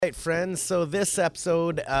right, friends. So this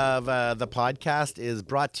episode of the podcast is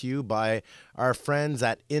brought to you by our friends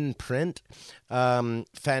at InPrint.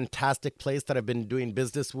 Fantastic place that I've been doing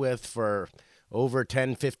business with for over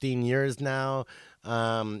 10, 15 years now.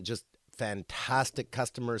 Just fantastic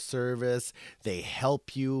customer service. They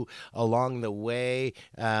help you along the way.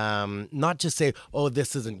 Not just say, oh,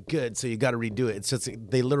 this isn't good, so you got to redo it. It's just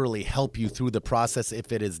they literally help you through the process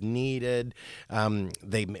if it is needed.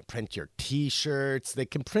 They print your T-shirts. They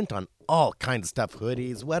can print on all kinds of stuff,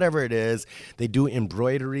 hoodies, whatever it is. They do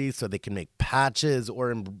embroidery, so they can make patches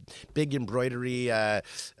or big embroidery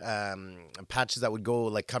patches that would go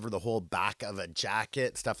like cover the whole back of a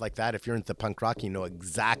jacket, stuff like that. If you're into punk rock, you know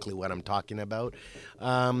exactly what I'm talking about.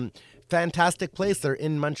 Fantastic place. They're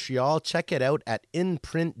in Montreal. Check it out at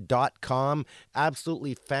inprint.com.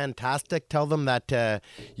 Absolutely fantastic. Tell them that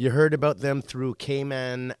you heard about them through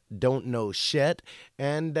K-Man Don't Know Shit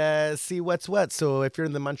and see what's what. So if you're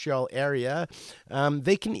in the Montreal area,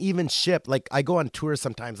 they can even ship. Like I go on tour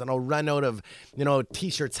sometimes and I'll run out of,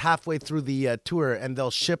 T-shirts halfway through the tour and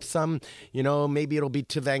they'll ship some, maybe it'll be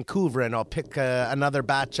to Vancouver and I'll pick another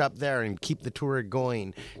batch up there and keep the tour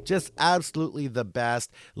going. Just absolutely the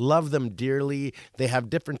best. Love them dearly. They have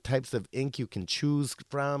different types of ink you can choose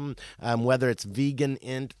from, whether it's vegan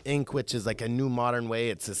ink, which is like a new modern way.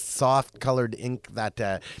 It's a soft colored ink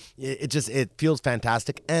that it feels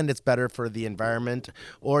fantastic and it's better for the environment.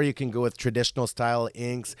 Or you can go with traditional style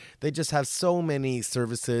inks. They just have so many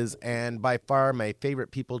services and by far my favorite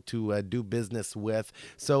people to do business with.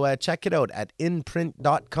 So check it out at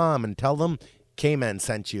inprint.com and tell them K-Man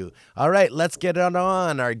sent you. All right, let's get it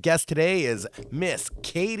on. Our guest today is Miss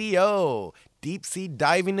Katie O. Deep sea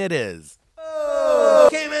diving it is. Oh,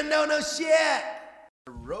 K-Man don't know shit.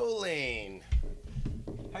 Rolling.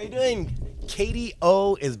 How you doing? Katie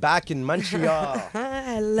O is back in Montreal.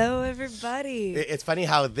 Hello, everybody. It's funny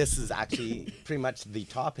how this is actually pretty much the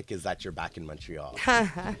topic is that you're back in Montreal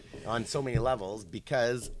on so many levels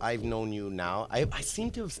because I've known you now. I seem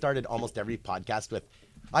to have started almost every podcast with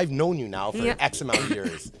I've known you now for X amount of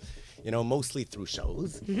years, mostly through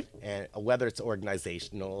shows, and whether it's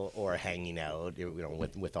organizational or hanging out,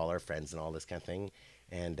 with all our friends and all this kind of thing.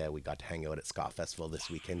 And we got to hang out at Ska Festival this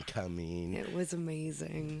weekend coming. It was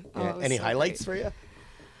amazing. Yeah. It was Any so highlights great. for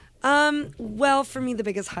you? Well, for me, the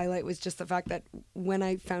biggest highlight was just the fact that when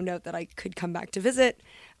I found out that I could come back to visit,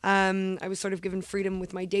 I was sort of given freedom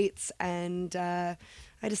with my dates, and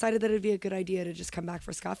I decided that it'd be a good idea to just come back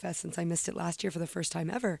for Ska Fest since I missed it last year for the first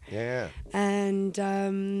time ever. Yeah. And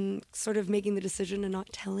sort of making the decision to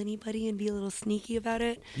not tell anybody and be a little sneaky about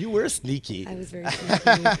it. You were sneaky. I was very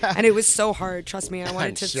sneaky. And it was so hard, trust me. I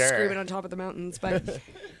wanted to sure. scream it on top of the mountains. But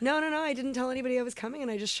no, I didn't tell anybody I was coming,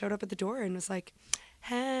 and I just showed up at the door and was like,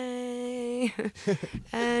 hey.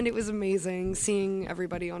 And it was amazing seeing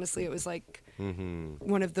everybody. Honestly, it was like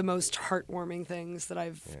one of the most heartwarming things that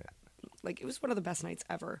I've... Yeah. Like, it was one of the best nights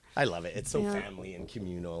ever. I love it. It's so family and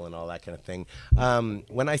communal and all that kind of thing.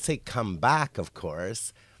 When I say come back, of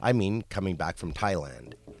course, I mean coming back from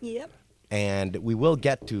Thailand. Yep. And we will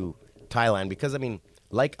get to Thailand because,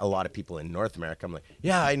 like a lot of people in North America, I'm like,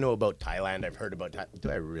 yeah, I know about Thailand. I've heard about Thailand.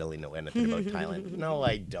 Do I really know anything about Thailand? No,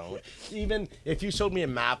 I don't. Even if you showed me a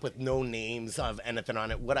map with no names of anything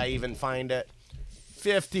on it, would I even find it?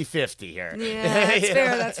 50-50 here. Yeah, that's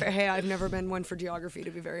fair. That's fair. Hey, I've never been one for geography, to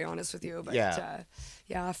be very honest with you. But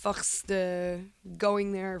fucks the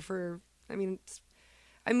going there for. I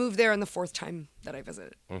moved there on the fourth time that I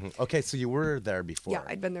visited. Mm-hmm. Okay, so you were there before. Yeah,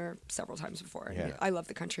 I'd been there several times before. Yeah. I love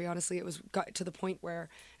the country. Honestly, it got to the point where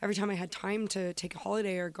every time I had time to take a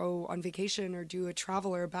holiday or go on vacation or do a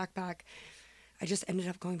travel or a backpack, I just ended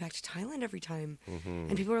up going back to Thailand every time. Mm-hmm.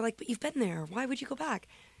 And people were like, "But you've been there. Why would you go back?"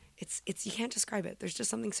 It's you can't describe it. There's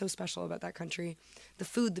just something so special about that country. The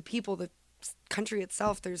food, the people, the country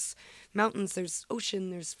itself. There's mountains, there's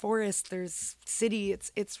ocean, there's forest, there's city.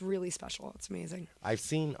 It's really special. It's amazing. I've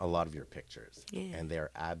seen a lot of your pictures, Yeah. and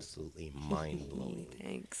they're absolutely mind-blowing.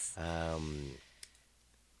 Thanks.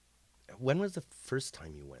 When was the first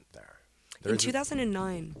time you went there? In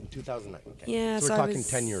 2009. In 2009, okay. Yeah, so so we're I talking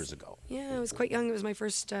was- 10 years ago. Yeah, I was quite young. It was my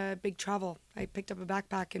first big travel. I picked up a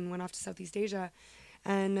backpack and went off to Southeast Asia.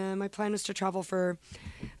 And my plan was to travel for,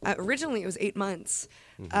 originally it was 8 months.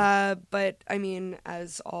 Mm-hmm. But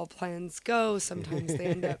as all plans go, sometimes they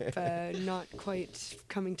end up not quite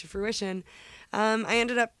coming to fruition. I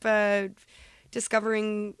ended up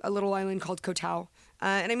discovering a little island called Koh Tao.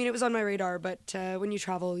 And it was on my radar, but when you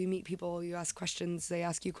travel, you meet people, you ask questions, they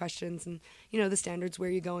ask you questions, and the standards: where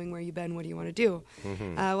are you going, where you been, what do you want to do?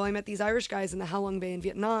 Mm-hmm. I met these Irish guys in the Halong Bay in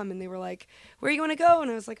Vietnam, and they were like, where you want to go? And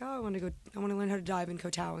I was like, I want to learn how to dive in Koh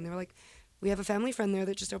Tao. And they were like, we have a family friend there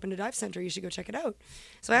that just opened a dive center. You should go check it out.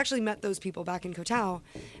 So I actually met those people back in Koh Tao,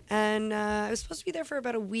 and I was supposed to be there for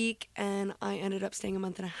about a week, and I ended up staying a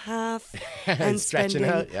month and a half and Stretching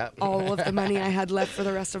spending out, all of the money I had left for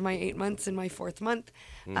the rest of my 8 months in my 4th month.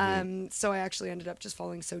 Mm-hmm. So I actually ended up just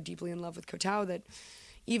falling so deeply in love with Koh Tao that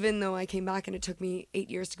even though I came back and it took me 8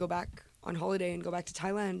 years to go back on holiday and go back to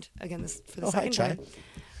Thailand again for the second time.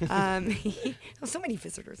 So many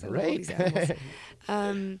visitors. I love all these animals.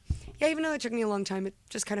 Even though it took me a long time, it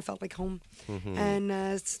just kind of felt like home.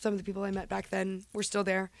 And some of the people I met back then were still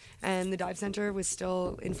there, and the dive center was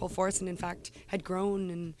still in full force, and in fact had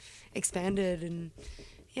grown and expanded, and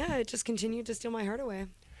it just continued to steal my heart away.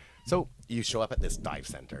 So you show up at this dive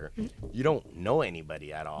center. You don't know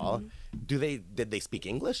anybody at all. Did they speak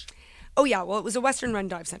English? Oh, yeah. Well, it was a Western-run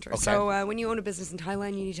dive center. Okay. So when you own a business in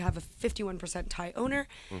Thailand, you need to have a 51% Thai owner.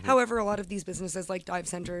 However, a lot of these businesses, like dive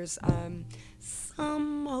centers,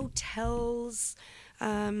 some hotels,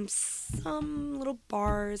 some little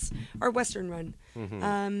bars, are Western-run.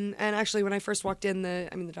 And actually, when I first walked in,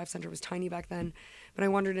 the dive center was tiny back then, but I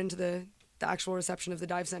wandered into the actual reception of the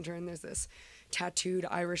dive center, and there's this tattooed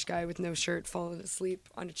Irish guy with no shirt falling asleep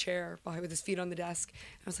on a chair with his feet on the desk.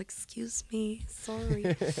 I was like, excuse me,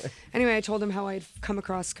 sorry. Anyway, I told him how I'd come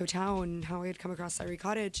across Koh Tao and how I had come across Sairee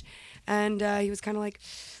Cottage. And he was kind of like,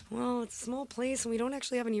 well, it's a small place and we don't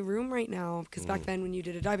actually have any room right now. Because back then when you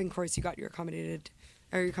did a diving course, you got your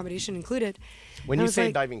accommodation included. When you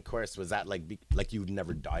say diving course, was that like you'd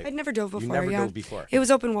never dived? I'd never dove before. You never dove before. It was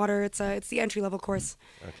open water. It's the entry level course.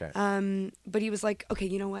 Okay. But he was like, okay,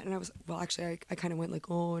 you know what? And I was, well, actually, I kind of went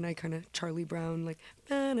like, oh, and I kind of Charlie Brown, like,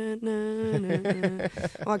 na, na, na, na, na.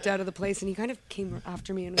 Walked out of the place, and he kind of came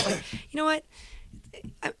after me and was like, you know what?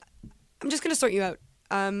 I'm just gonna sort you out.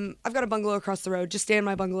 I've got a bungalow across the road. Just stay in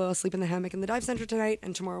my bungalow. I'll sleep in the hammock in the dive center tonight,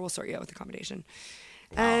 and tomorrow we'll sort you out with accommodation.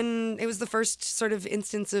 Wow. And it was the first sort of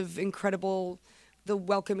instance of the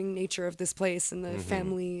welcoming nature of this place and the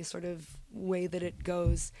family sort of way that it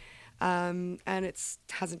goes. And it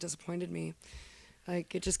hasn't disappointed me.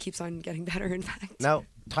 Like, it just keeps on getting better, in fact. Now,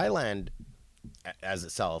 Thailand, as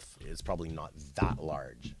itself, is probably not that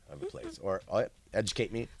large of a place. Or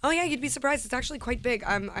educate me. Oh, yeah, you'd be surprised. It's actually quite big.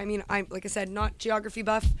 I'm like I said, not geography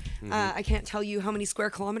buff. I can't tell you how many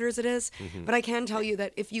square kilometers it is, but I can tell you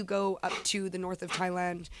that if you go up to the north of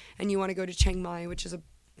Thailand and you want to go to Chiang Mai, which is a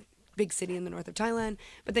big city in the north of Thailand,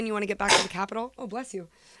 but then you want to get back to the capital, oh, bless you,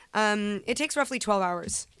 it takes roughly 12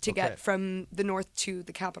 hours to get from the north to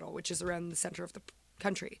the capital, which is around the center of the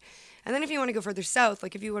country. And then if you want to go further south,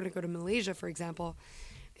 like if you want to go to Malaysia, for example,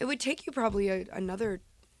 it would take you probably another,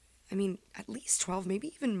 at least 12,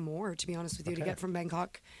 maybe even more, to be honest with you, to get from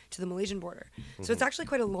Bangkok to the Malaysian border. So it's actually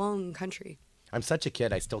quite a long country. I'm such a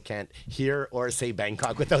kid, I still can't hear or say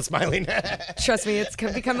Bangkok without smiling. Trust me, it's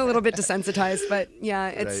become a little bit desensitized, but yeah,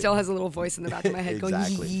 it still has a little voice in the back of my head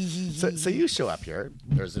exactly. going, So you show up here,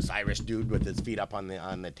 there's this Irish dude with his feet up on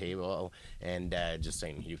the table and just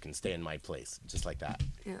saying, you can stay in my place, just like that.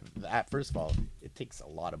 Yeah. First of all, it takes a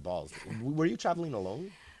lot of balls. Were you traveling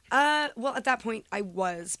alone? Well, at that point, I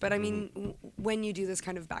was. But, when you do this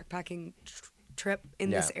kind of backpacking trip in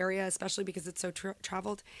this area, especially because it's so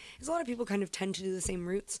traveled, is a lot of people kind of tend to do the same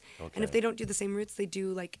routes. Okay. And if they don't do the same routes, they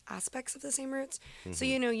do, like, aspects of the same routes. So,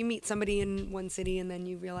 you meet somebody in one city, and then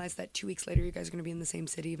you realize that 2 weeks later you guys are going to be in the same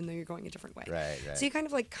city, even though you're going a different way. Right. So you kind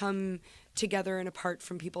of, like, come together and apart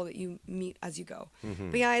from people that you meet as you go.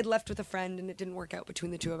 But yeah, I had left with a friend and it didn't work out between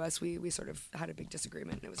the two of us. We sort of had a big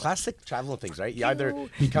disagreement. It was classic traveling things, right? You either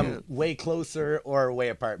become way closer or way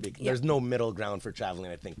apart. There's no middle ground for traveling,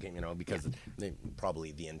 I think, because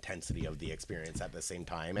probably the intensity of the experience at the same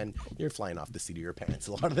time, and you're flying off the seat of your pants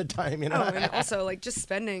a lot of the time, Oh, and also like just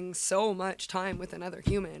spending so much time with another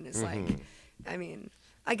human is like,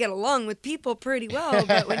 I get along with people pretty well,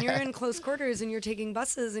 but when you're in close quarters and you're taking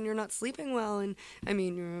buses and you're not sleeping well, and you're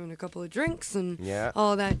having a couple of drinks and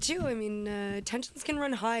all that too, tensions can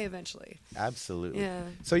run high eventually. Absolutely. Yeah.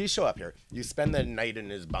 So you show up here, you spend the night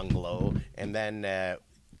in his bungalow, and then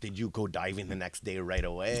did you go diving the next day right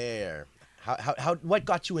away, or what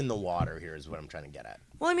got you in the water here is what I'm trying to get at.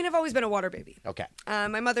 Well, I've always been a water baby. Okay.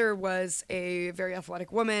 My mother was a very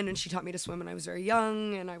athletic woman, and she taught me to swim when I was very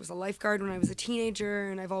young, and I was a lifeguard when I was a teenager,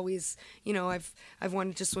 and I've always, I've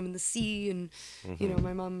wanted to swim in the sea, and,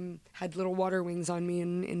 my mom had little water wings on me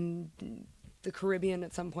in the Caribbean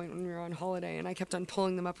at some point when we were on holiday, and I kept on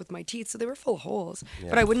pulling them up with my teeth, so they were full of holes,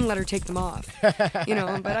 but I wouldn't let her take them off, but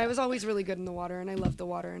I was always really good in the water, and I loved the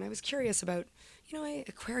water, and I was curious about,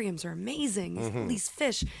 aquariums are amazing, all these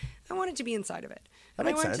fish. I wanted to be inside of it. And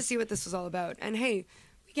I wanted to see what this was all about. And hey,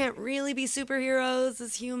 we can't really be superheroes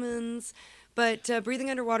as humans. But breathing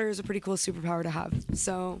underwater is a pretty cool superpower to have.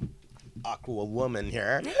 So, Aqua woman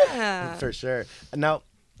here. yeah. For sure. Now,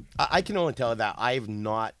 I can only tell that I've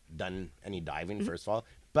not done any diving, first of all.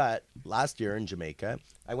 But last year in Jamaica,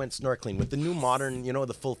 I went snorkeling with the new modern,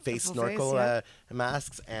 the full face full snorkel face,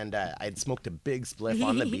 masks. And I had smoked a big spliff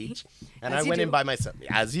on the beach. And As I you went in do. by myself,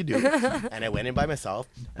 as you do. And I went in by myself.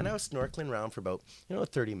 And I was snorkeling around for about,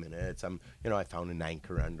 30 minutes. I found an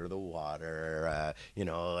anchor under the water.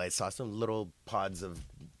 I saw some little pods of,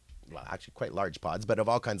 well, actually quite large pods, but of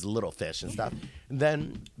all kinds of little fish and stuff. And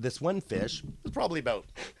then this one fish was probably about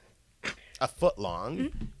a foot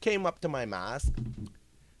long, came up to my mask.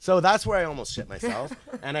 So that's where I almost shit myself.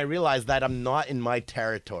 And I realized that I'm not in my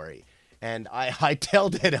territory. And I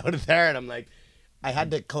hightailed it out of there. And I'm like, I had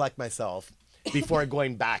to collect myself before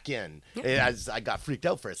going back in. I got freaked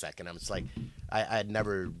out for a second. I'm just like, I had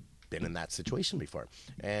never been in that situation before.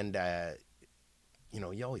 And,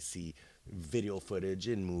 you always see video footage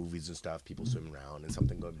in movies and stuff, people swimming around and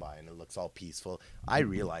something going by and it looks all peaceful. I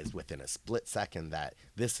realized within a split second that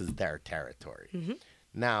this is their territory.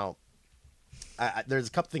 Now, there's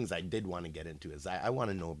a couple things I did want to get into. Is I want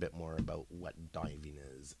to know a bit more about what diving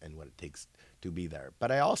is and what it takes to be there.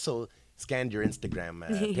 But I also scanned your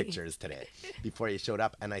Instagram pictures today before you showed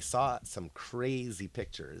up, and I saw some crazy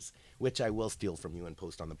pictures, which I will steal from you and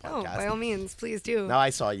post on the Oh, podcast. by all means, please do. Now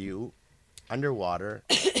I saw you underwater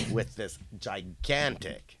with this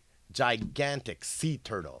gigantic sea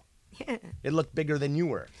turtle. Yeah. It looked bigger than you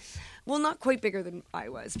were. Well, not quite bigger than I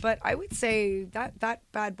was, but I would say that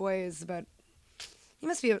bad boy is about, he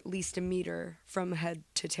must be at least a meter from head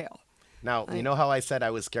to tail. Now, you know how I said I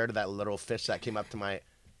was scared of that little fish that came up to my...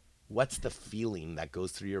 What's the feeling that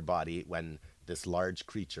goes through your body when this large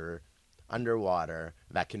creature underwater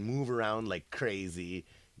that can move around like crazy,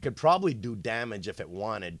 could probably do damage if it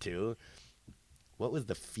wanted to? What was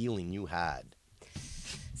the feeling you had?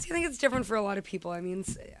 See, I think it's different for a lot of people. I mean,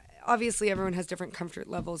 obviously everyone has different comfort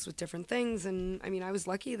levels with different things. And I mean, I was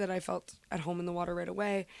lucky that I felt at home in the water right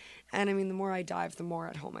away. And I mean, the more I dive, the more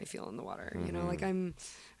at home I feel in the water. You know, like I'm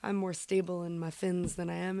more stable in my fins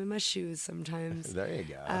than I am in my shoes sometimes. There you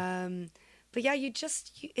go. But yeah,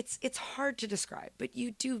 it's hard to describe, but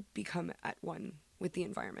you do become at one with the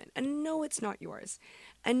environment. And no, it's not yours.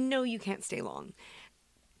 And no, you can't stay long,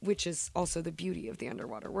 which is also the beauty of the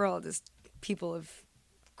underwater world, is people have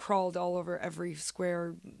crawled all over every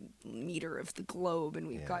square meter of the globe, and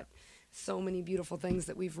we've got so many beautiful things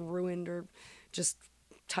that we've ruined or just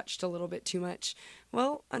touched a little bit too much.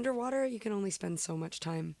 Well, underwater, you can only spend so much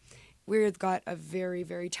time. We've got a very,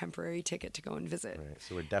 very temporary ticket to go and visit. Right,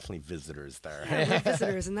 so we're definitely visitors there. Yeah, we're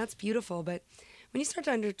visitors, and that's beautiful. But when you start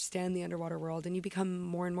to understand the underwater world and you become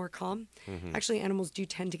more and more calm, actually animals do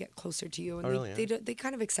tend to get closer to you, and they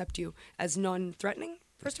kind of accept you as non-threatening.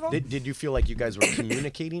 First of all, Did you feel like you guys were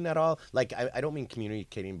communicating at all? Like, I don't mean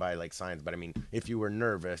communicating by like signs, but I mean, if you were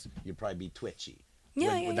nervous, you'd probably be twitchy.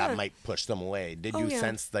 That might push them away. Did you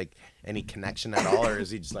sense like any connection at all, or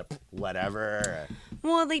is he just like whatever?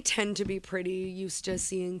 Well, they tend to be pretty used to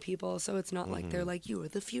seeing people, so it's not like they're like, you are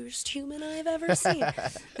the fiercest human I've ever seen.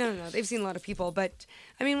 No. They've seen a lot of people, but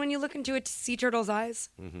I mean, when you look into a sea turtle's eyes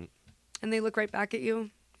and they look right back at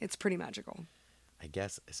you, it's pretty magical. I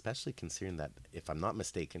guess, especially considering that, if I'm not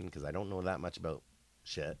mistaken, because I don't know that much about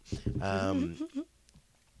shit,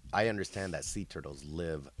 I understand that sea turtles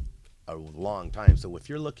live a long time. So if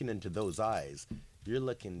you're looking into those eyes, you're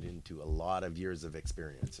looking into a lot of years of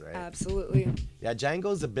experience, right? Absolutely. Yeah,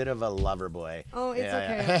 Django's a bit of a lover boy. Oh, it's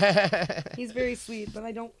okay. He's very sweet, but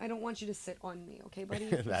I don't want you to sit on me, okay, buddy?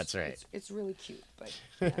 That's right. It's really cute, but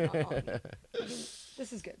not on me. I mean,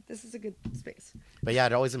 this is good. This is a good space. But yeah,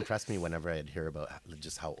 it always impressed me whenever I'd hear about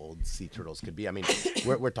just how old sea turtles could be. I mean,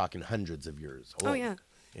 we're talking hundreds of years old. Oh yeah,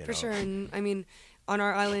 for sure. And I mean, on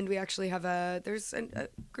our island, we actually have there's a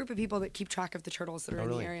group of people that keep track of the turtles that are in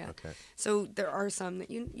the area. Okay. So there are some that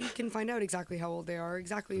you can find out exactly how old they are,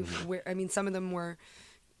 exactly where. I mean, some of them were,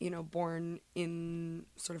 born in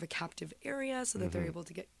sort of a captive area, so that they're able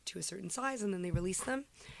to get to a certain size, and then they release them.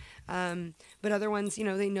 But other ones,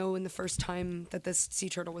 they know in the first time that this sea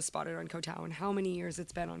turtle was spotted on Koh Tao and how many years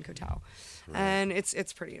it's been on Koh Tao. Right. And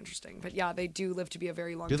it's pretty interesting. But yeah, they do live to be a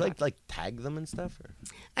very long time. Do they like tag them and stuff? Or?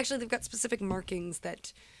 Actually, they've got specific markings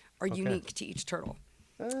that are unique to each turtle.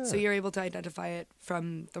 So you're able to identify it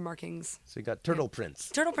from the markings. So you got turtle prints.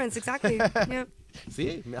 Turtle prints, exactly. Yeah.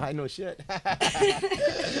 See, I know shit.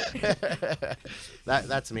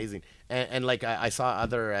 That's amazing. And like I saw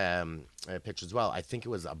other pictures as well. I think it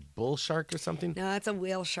was a bull shark or something. No, that's a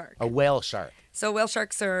whale shark. A whale shark. So whale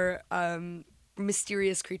sharks are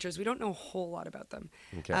mysterious creatures. We don't know a whole lot about them.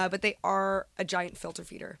 Okay. But they are a giant filter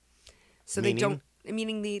feeder. So Meaning? they don't,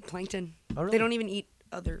 meaning the plankton. Oh, really? They don't even eat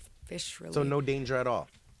other fish, really. So no danger at all.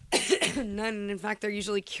 None. In fact, they're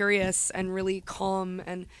usually curious and really calm.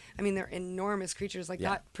 And I mean, they're enormous creatures. Like Yeah.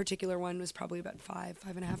 that particular one was probably about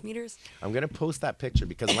 5.5 meters. I'm gonna post that picture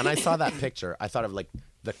because when I saw that picture, I thought of like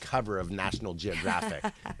the cover of National Geographic.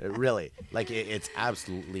 Really, like it's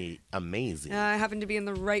absolutely amazing. I happened to be in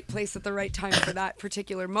the right place at the right time for that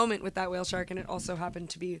particular moment with that whale shark, and it also happened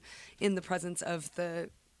to be in the presence of the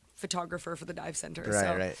photographer for the dive center. Right,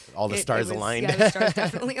 so right. All the stars was, aligned. Yeah, the stars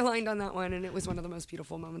definitely aligned on that one, and it was one of the most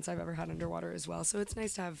beautiful moments I've ever had underwater as well. So it's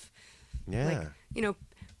nice to have, Yeah. like, you know,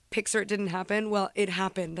 picture it didn't happen. Well, it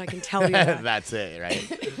happened. I can tell you that. That's it, right?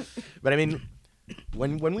 But I mean,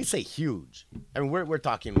 when we say huge, I mean we're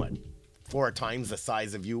talking what, 4 times the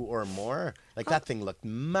size of you or more? Like that thing looked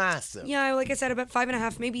massive. Yeah, like I said, about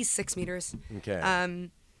 5.5, maybe 6 meters. Okay.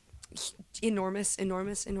 Enormous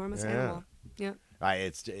animal. Yeah.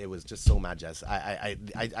 It was just so majestic.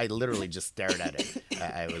 I literally just stared at it.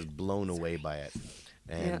 I was blown away by it,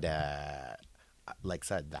 and like I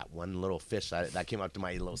said, that one little fish that came up to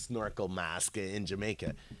my little snorkel mask in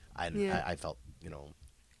Jamaica, I felt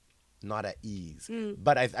not at ease.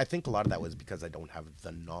 But I think a lot of that was because I don't have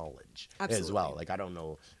the knowledge as well. Like I don't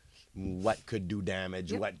know what could do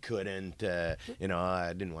damage, what couldn't. I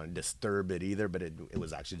didn't want to disturb it either, but it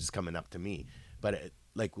was actually just coming up to me. But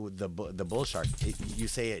like with the bull shark, you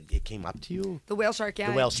say it came up to you? The whale shark, yeah.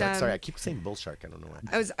 The whale shark. Sorry, I keep saying bull shark. I don't know why.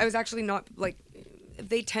 I was actually not like.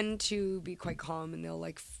 They tend to be quite calm, and they'll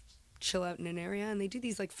like chill out in an area, and they do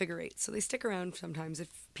these like figure eights. So they stick around sometimes if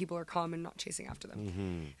people are calm and not chasing after them.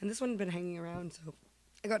 Mm-hmm. And this one had been hanging around, so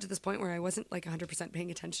I got to this point where I wasn't like 100% paying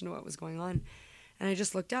attention to what was going on, and I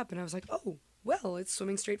just looked up and I was like, oh well, it's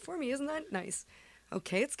swimming straight for me. Isn't that nice?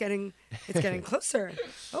 Okay, it's getting closer.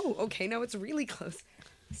 Oh, okay, now it's really close.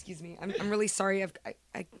 Excuse me. I'm really sorry.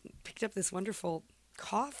 I picked up this wonderful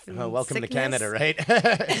cough and welcome sickness. to Canada, right?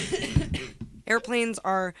 Airplanes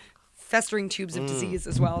are festering tubes of disease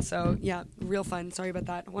as well. So yeah, real fun. Sorry about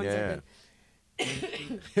that. One second.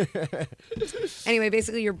 Anyway,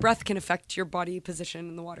 basically your breath can affect your body position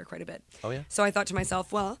in the water quite a bit. Oh yeah. So I thought to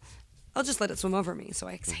myself, well, I'll just let it swim over me. So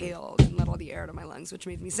I exhaled and let all the air to my lungs, which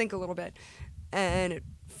made me sink a little bit. And it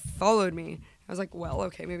followed me. I was like, well,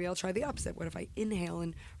 okay, maybe I'll try the opposite. What if I inhale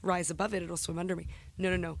and rise above it? It'll swim under me.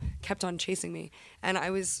 No. Kept on chasing me. And I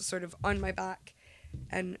was sort of on my back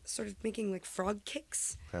and sort of making like frog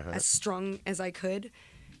kicks as strong as I could,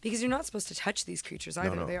 because you're not supposed to touch these creatures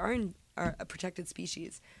either. No. They are a protected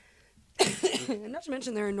species. And not to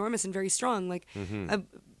mention they're enormous and very strong. Like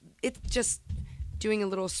it's just doing a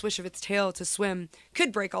little swish of its tail to swim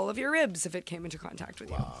could break all of your ribs if it came into contact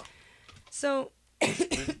with you. So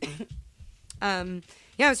I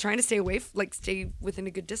was trying to stay away, stay within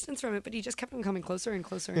a good distance from it, but he just kept on coming closer and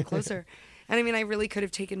closer and closer. And I mean, I really could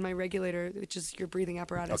have taken my regulator, which is your breathing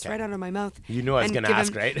apparatus, right out of my mouth. You know I was going to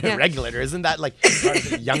ask, right? Yeah. Regulator. Isn't that like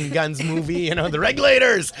the Young Guns movie? The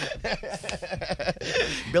regulators.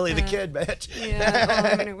 Billy the Kid, bitch.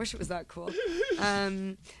 Yeah. I mean, I wish it was that cool.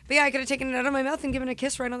 But yeah, I could have taken it out of my mouth and given a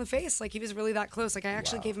kiss right on the face. Like, he was really that close. Like, I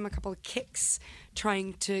actually gave him a couple of kicks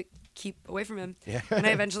trying to keep away from him. Yeah. And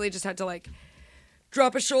I eventually just had to,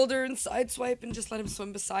 drop a shoulder and sideswipe and just let him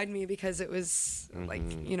swim beside me, because it was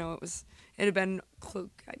it had been I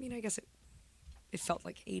mean, I guess it felt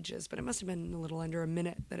like ages, but it must have been a little under a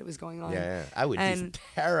minute that it was going on. Yeah. I would be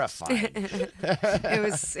terrified.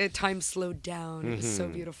 Time slowed down. It was so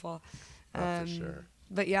beautiful. For sure.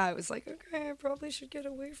 But yeah, I was like, okay, I probably should get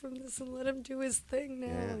away from this and let him do his thing now.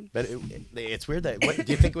 Yeah. But it's weird that, do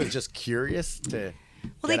you think it was just curious to?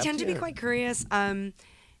 Well, they tend to be quite curious.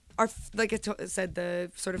 Like I said,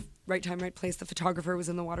 the sort of right time, right place, the photographer was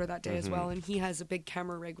in the water that day as well, and he has a big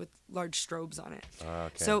camera rig with large strobes on it.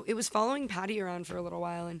 Okay. So it was following Patty around for a little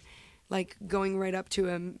while and going right up to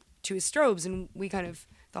him, to his strobes, and we kind of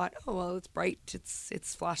thought, oh, well, it's bright,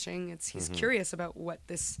 it's flashing, he's curious about what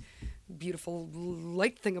this beautiful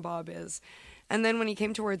light thingamabob is. And then when he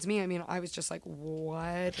came towards me, I mean, I was just like,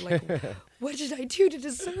 what? What did I do to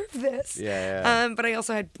deserve this? Yeah. But I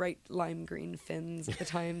also had bright lime green fins at the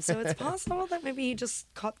time. So it's possible that maybe he just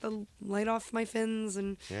caught the light off my fins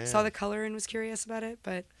and saw the color and was curious about it.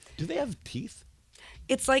 But do they have teeth?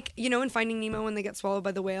 It's like, in Finding Nemo when they get swallowed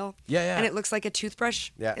by the whale. Yeah. And it looks like a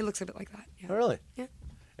toothbrush. Yeah. It looks a bit like that. Yeah. Oh, really? Yeah.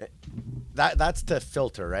 That's to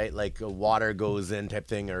filter, right? Like water goes in type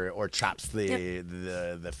thing, or traps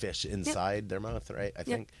the fish inside their mouth, right? I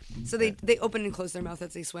think. So they open and close their mouth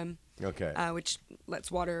as they swim. Okay. Which lets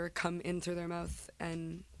water come in through their mouth,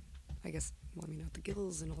 and I guess, out the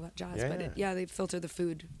gills and all that jazz. Yeah, but they filter the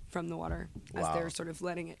food from the water as they're sort of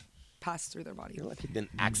letting it pass through their body. You're lucky it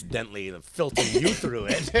didn't accidentally filter you through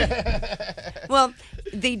it. Well,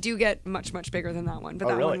 they do get much, much bigger than that one, but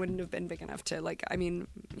that really? one wouldn't have been big enough to, like, I mean,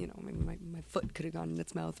 you know, my foot could have gone in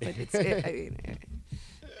its mouth, but it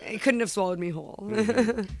couldn't have swallowed me whole.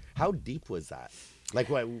 How deep was that? Like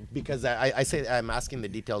what? Because I say I'm asking the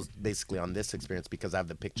details basically on this experience because I have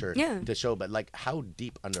the picture to show. But like, how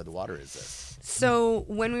deep under the water is this? So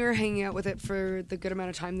when we were hanging out with it for the good amount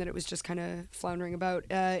of time that it was just kind of floundering about,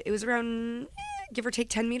 it was around give or take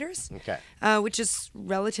 10 meters. Okay. Which is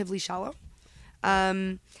relatively shallow.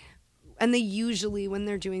 And they usually, when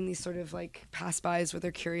they're doing these sort of like pass-bys where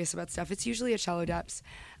they're curious about stuff, it's usually at shallow depths.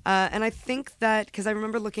 And I think that, because I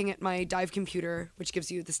remember looking at my dive computer, which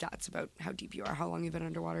gives you the stats about how deep you are, how long you've been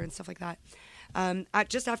underwater and stuff like that,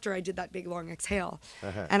 just after I did that big long exhale,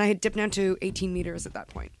 and I had dipped down to 18 meters at that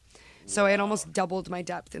point. So I had almost doubled my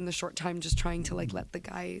depth in the short time just trying to like let the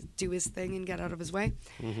guy do his thing and get out of his way.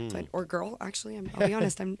 But, or girl, actually. I'll be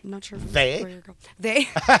honest, I'm not sure if it's They? boy or girl. They?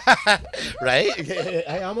 Right?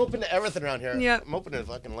 I'm open to everything around here. Yeah. I'm open to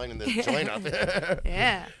fucking lining this joint up.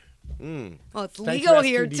 Yeah. Well, it's Thank legal you,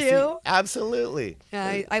 here SQDC. too. Absolutely.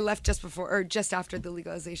 I left just before, or just after the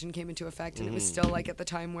legalization came into effect, and it was still like at the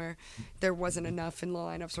time where there wasn't enough and the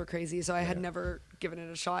lineups were crazy, so I had never given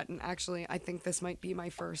it a shot. And actually, I think this might be my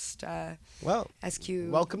first SQ.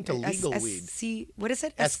 Welcome to legal weed. What is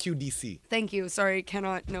it? SQDC. Thank you. Sorry,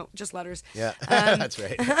 no, just letters. Yeah, that's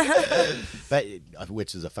right. But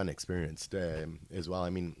which is a fun experience as well. I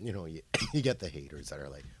mean, you know, you get the haters that are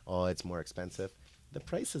like, "Oh, it's more expensive." The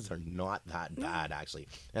prices are not that bad, actually.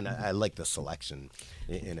 And I like the selection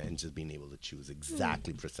and just being able to choose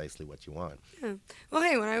exactly precisely what you want. Yeah. Well,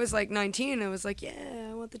 hey, when I was like 19, I was like, yeah,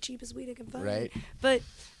 I want the cheapest weed I can find. Right. But,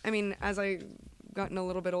 I mean, as I gotten a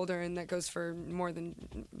little bit older, and that goes for more than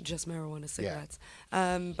just marijuana, cigarettes.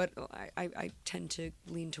 But I tend to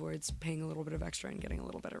lean towards paying a little bit of extra and getting a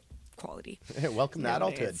little better quality. Welcome to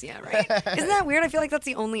adulthood. Yeah, right. Isn't that weird? I feel like that's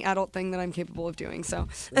the only adult thing that I'm capable of doing, so...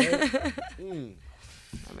 Right?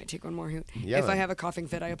 I might take one more hoot. Yeah, if I have a coughing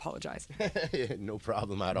fit, I apologize. No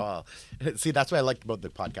problem at all. See, that's what I liked about the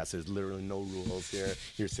podcast. There's literally no rules here.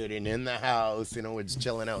 You're sitting in the house, you know, it's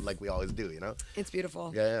chilling out like we always do, you know? It's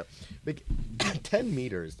beautiful. Yeah. Big, 10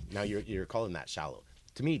 meters. Now, you're calling that shallow.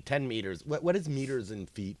 To me, 10 meters. What is meters in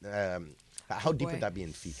feet? How deep would that be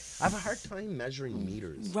in feet? I have a hard time measuring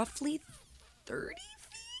meters. Roughly 30 feet?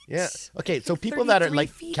 Yeah. Okay, so people that are like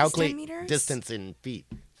feet, calculate 10 meters? distance in feet.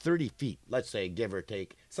 30 feet, let's say, give or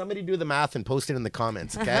take. Somebody do the math and post it in the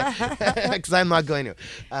comments, okay? Because I'm not going to.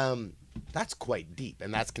 That's quite deep,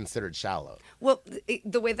 and that's considered shallow. Well,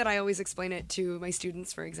 the way that I always explain it to my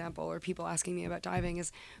students, for example, or people asking me about diving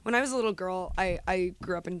is when I was a little girl, I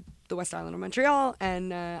grew up in the West Island of Montreal,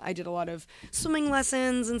 and I did a lot of swimming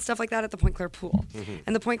lessons and stuff like that at the Pointe Claire pool.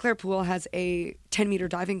 And the Pointe Claire pool has a 10-meter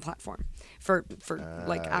diving platform for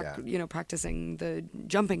practicing the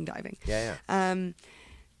jumping diving. Yeah.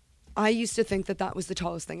 I used to think that was the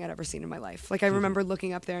tallest thing I'd ever seen in my life. Like, I remember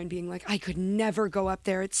looking up there and being like, I could never go up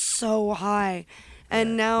there. It's so high.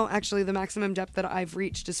 And now, actually, the maximum depth that I've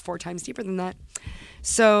reached is 4 times deeper than that.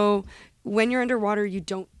 So when you're underwater, you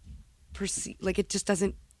don't perceive, like, it just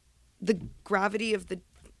doesn't, the gravity of the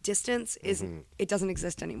distance isn't, it doesn't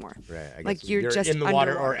exist anymore. Right. I guess like, you're just in the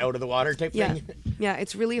water or out of the water type thing. Yeah,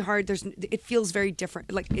 it's really hard. It feels very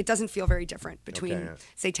different. Like, it doesn't feel very different between,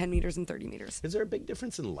 say, 10 meters and 30 meters. Is there a big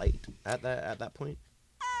difference in light at that point?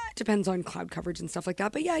 It depends on cloud coverage and stuff like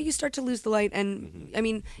that. But yeah, you start to lose the light. And I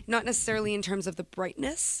mean, not necessarily in terms of the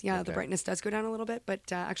brightness. Yeah, the brightness does go down a little bit.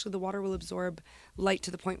 But actually, the water will absorb light to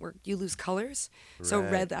the point where you lose colors. Right. So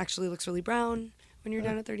red actually looks really brown when you're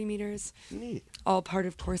down at 30 meters. Neat. All part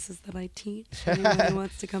of courses that I teach. Anyone who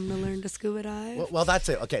wants to come to learn to scuba dive. Well, that's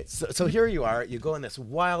it. Okay, so here you are. You go on this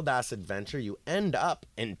wild-ass adventure. You end up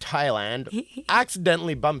in Thailand,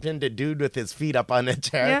 accidentally bump into dude with his feet up on a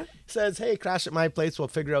chair. Yeah. Says, hey, crash at my place. We'll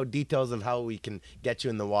figure out details of how we can get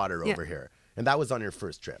you in the water over here. And that was on your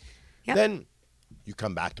first trip. Yeah. Then you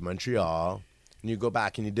come back to Montreal, and you go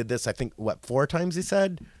back, and you did this, I think, 4 times, he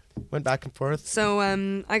said? Went back and forth. So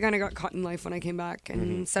I kind of got caught in life when I came back,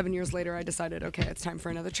 and 7 years later I decided, okay, it's time for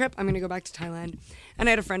another trip. I'm going to go back to Thailand. And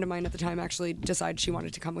I had a friend of mine at the time actually decide she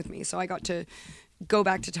wanted to come with me. So I got to go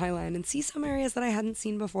back to Thailand and see some areas that I hadn't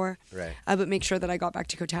seen before. Right. But make sure that I got back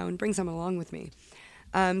to Koh Tao and bring someone along with me.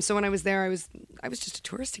 So when I was there, I was just a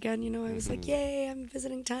tourist again. You know, I was like, yay, I'm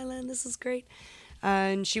visiting Thailand. This is great.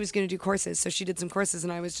 And she was going to do courses. So she did some courses,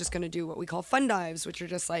 and I was just going to do what we call fun dives, which are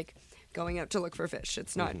just like going out to look for fish.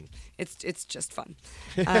 It's not, it's just fun.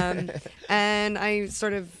 And I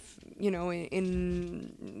sort of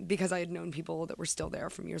because I had known people that were still there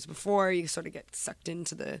from years before, you sort of get sucked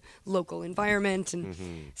into the local environment. And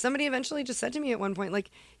somebody eventually just said to me at one point, like,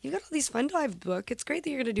 you got all these fun dive book. It's great that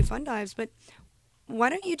you're going to do fun dives, but why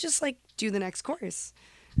don't you just like do the next course?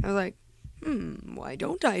 I was like, why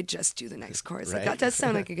don't I just do the next course? Right. Like, that does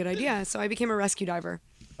sound like a good idea. So I became a rescue diver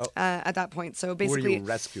at that point. So basically, Who were you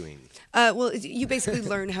rescuing? Well, you basically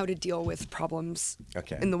learn how to deal with problems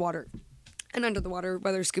Okay. in the water and under the water,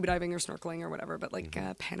 whether scuba diving or snorkeling or whatever, but like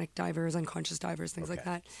panic divers, unconscious divers, things like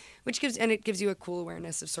that, which gives you a cool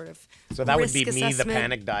awareness of sort of So that would risk be me, the assessment.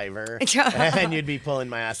 panic diver, and you'd be pulling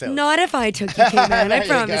my ass out. Not if I took you, K-Man. I There you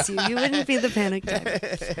promise you wouldn't be the panic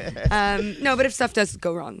diver. No, but if stuff does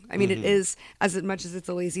go wrong, I mean, it is, as much as it's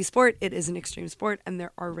a lazy sport, it is an extreme sport, and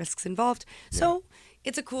there are risks involved. So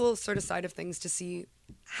it's a cool sort of side of things to see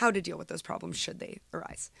how to deal with those problems should they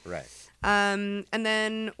arise. Right. And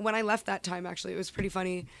then when I left that time, actually, it was pretty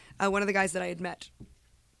funny. One of the guys that I had met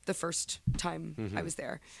the first time I was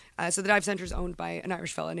there. So the dive center is owned by an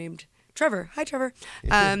Irish fella named Trevor. Hi, Trevor.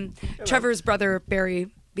 Trevor's brother, Barry,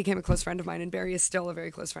 became a close friend of mine, and Barry is still a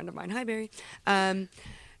very close friend of mine. Hi, Barry.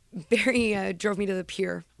 Barry drove me to the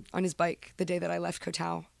pier on his bike the day that I left Koh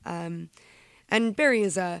Tao. And Barry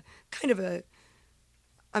is a kind of a,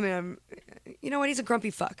 I mean, you know what? He's a grumpy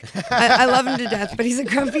fuck. I love him to death, but he's a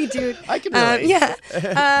grumpy dude. I can relate. Yeah.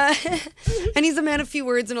 And he's a man of few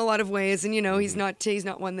words in a lot of ways. And, he's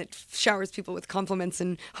not one that showers people with compliments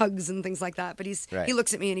and hugs and things like that. But he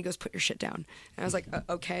looks at me and he goes, "Put your shit down." And I was like,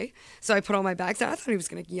 okay. So I put all my bags down. I thought he was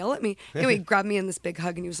going to yell at me. Anyway, he grabbed me in this big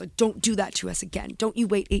hug and he was like, "Don't do that to us again. Don't you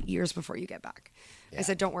wait 8 years before you get back." Yeah. I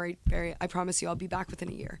said, "Don't worry, Barry. I promise you I'll be back within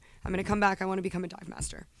a year. I'm going to come back. I want to become a dive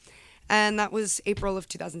master." And that was April of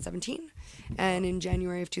 2017. And in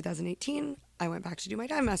January of 2018, I went back to do my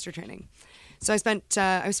dive master training. So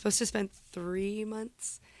I was supposed to spend 3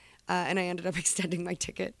 months, and I ended up extending my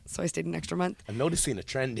ticket. So I stayed an extra month. I'm noticing a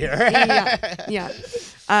trend here. Yeah.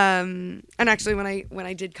 And actually, when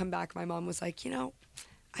I did come back, my mom was like,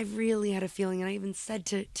 I really had a feeling, and I even said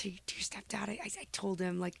to your stepdad, I told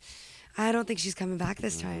him, like, I don't think she's coming back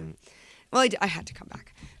this time. Well, I had to come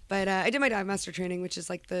back. But I did my dive master training, which is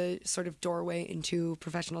like the sort of doorway into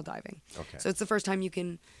professional diving. Okay. So it's the first time you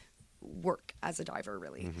can work as a diver,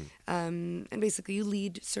 really. And basically you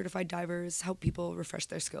lead certified divers, help people refresh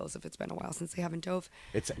their skills if it's been a while since they haven't dove.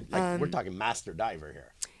 It's like we're talking master diver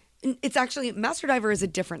here. It's actually, master diver is a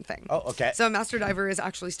different thing. Oh, okay. So a master diver is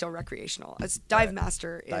actually still recreational. A dive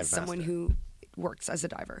master is someone who works as a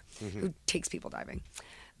diver, who takes people diving.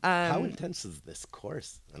 How intense is this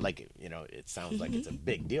course? Like, it sounds like it's a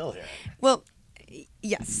big deal here. Well,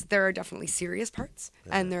 yes, there are definitely serious parts,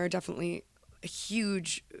 and there are definitely a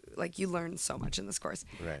huge, like, you learn so much in this course.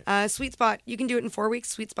 Right. Sweet spot, you can do it in 4 weeks.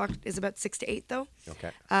 Sweet spot is about 6 to 8, though. Okay.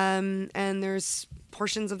 And there's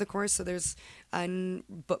portions of the course, so there's a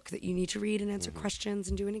book that you need to read and answer questions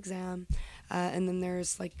and do an exam. And then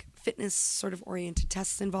there's, like, fitness sort of oriented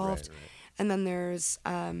tests involved. Right. And then there's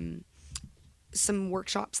some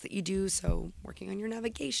workshops that you do, so working on your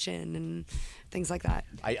navigation and things like that.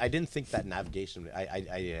 I didn't think that navigation.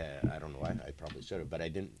 I don't know why. I probably should have, but I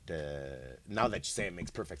didn't. Now that you say it, it makes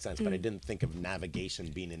perfect sense. But I didn't think of navigation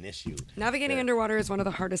being an issue. Navigating underwater is one of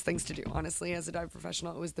the hardest things to do. Honestly, as a dive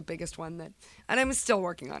professional, it was the biggest one and I'm still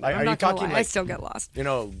working on it. I'm not gonna lie. I still get lost.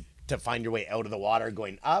 To find your way out of the water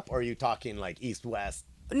going up, or are you talking like east west?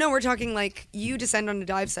 No, we're talking like you descend on a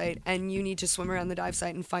dive site and you need to swim around the dive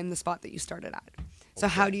site and find the spot that you started at. So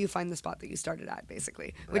how do you find the spot that you started at,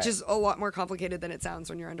 basically? Which is a lot more complicated than it sounds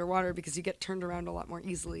when you're underwater, because you get turned around a lot more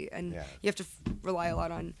easily, and you have to rely a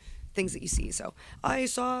lot on things that you see. So I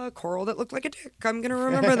saw a coral that looked like a dick. I'm going to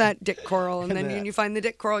remember that dick coral. And then when you find the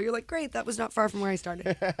dick coral, you're like, great, that was not far from where I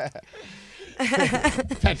started.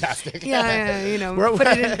 Fantastic. Yeah, put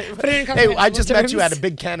it in context. Hey, I just terms. met you at a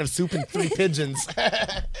big can of soup and 3 pigeons.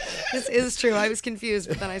 This is true. I was confused,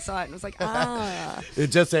 but then I saw it and was like, It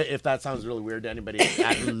just, if that sounds really weird to anybody,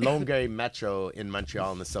 at Longueuil Metro in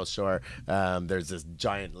Montreal on the South Shore, there's this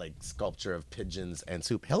giant sculpture of pigeons and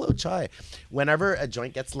soup. Hello, Chai. Whenever a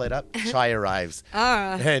joint gets lit up, Chai arrives.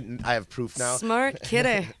 And I have proof now. Smart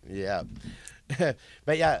kitty. Yeah.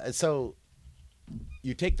 But yeah, so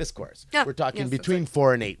you take this course. Yeah. We're talking Yes, between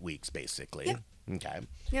 4 and 8 weeks, basically. Yeah. Okay.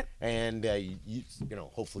 Yep. And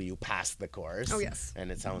hopefully you pass the course. Oh, yes.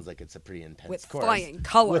 And it sounds like it's a pretty intense With course. flying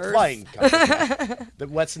colors. With flying colors. Yeah.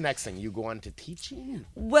 What's the next thing? You go on to teaching?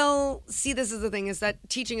 Well, see, this is the thing, is that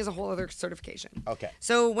teaching is a whole other certification. Okay.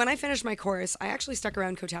 So when I finished my course, I actually stuck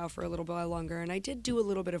around Koh Tao for a little while longer, and I did do a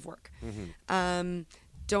little bit of work.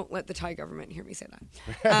 Don't let the Thai government hear me say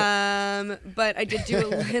that. But I did do a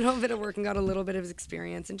little bit of work and got a little bit of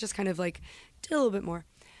experience and just kind of like did a little bit more.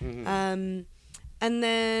 And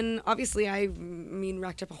then obviously I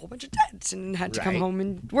racked up a whole bunch of debt and had to come home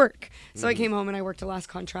and work. So I came home and I worked a last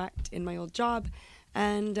contract in my old job.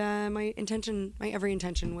 And my every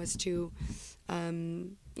intention was to,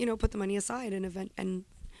 put the money aside and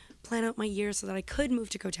plan out my year so that I could move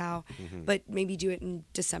to Koh Tao, but maybe do it in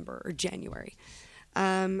December or January.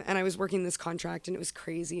 And I was working this contract and it was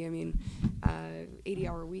crazy.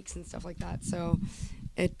 80-hour weeks and stuff like that. So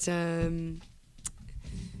it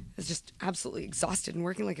was just absolutely exhausted and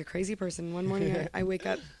working like a crazy person. One morning I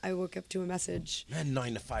woke up to a message. Man,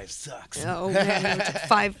 9 to 5 sucks. Oh man, it took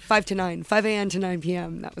 5 to 9, 5 a.m. to 9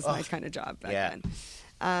 p.m. That was my kind of job back then.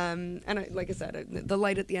 And like I said, the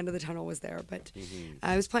light at the end of the tunnel was there, but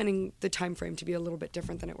I was planning the time frame to be a little bit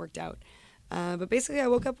different than it worked out. But basically, I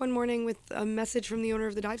woke up one morning with a message from the owner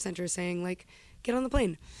of the dive center saying, like, get on the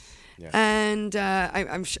plane. Yeah. And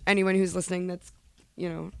I'm sure anyone who's listening that's,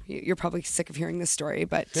 you're probably sick of hearing this story,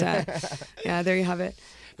 but yeah, there you have it.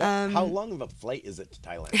 How long of a flight is it to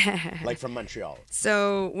Thailand? Like from Montreal?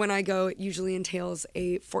 So when I go, it usually entails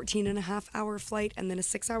a 14.5-hour flight and then a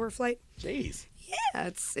 6-hour flight. Jeez. Yeah,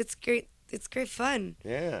 it's great. It's great fun.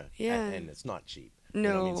 Yeah. Yeah. And it's not cheap.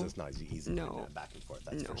 No. So it's not easy to get back and forth,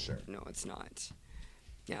 that's for sure. No, it's not.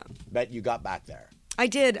 Yeah. But you got back there. I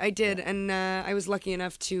did. Yeah. And I was lucky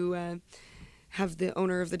enough to have the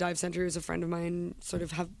owner of the dive center, who's a friend of mine, sort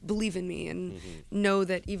of believe in me and know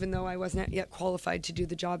that even though I wasn't yet qualified to do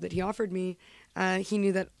the job that he offered me, he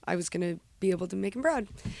knew that I was going to be able to make him proud.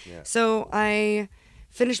 Yeah. So I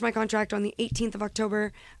finished my contract on the 18th of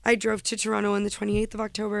October. I drove to Toronto on the 28th of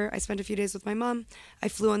October. I spent a few days with my mom. I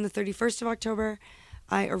flew on the 31st of October.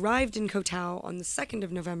 I arrived in Koh Tao on the 2nd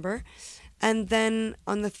of November. And then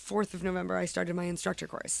on the 4th of November, I started my instructor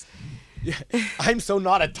course. Yeah, I'm so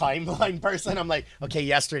not a timeline person. I'm like, okay,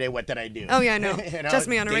 yesterday, what did I do? Oh, yeah, no. Just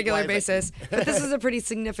me on a regular basis. But this is a pretty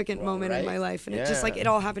significant moment in my life. And it just it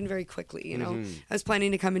all happened very quickly, I was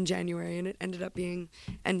planning to come in January and it ended up being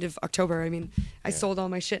end of October. I sold all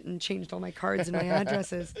my shit and changed all my cards and my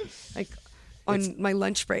addresses on my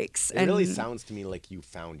lunch breaks. It really sounds to me like you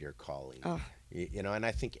found your calling. Oh. And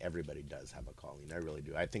I think everybody does have a calling. I really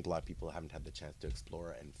do. I think a lot of people haven't had the chance to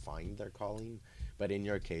explore and find their calling. But in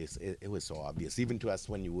your case, it was so obvious. Even to us,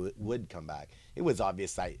 when you would come back, it was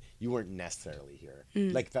obvious that you weren't necessarily here.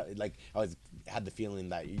 Like I had the feeling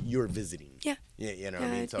that you were visiting. Yeah. What I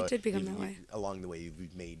mean? So it did become that way. Along the way,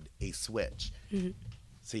 you've made a switch.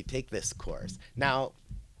 So you take this course. Now,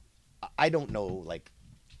 I don't know,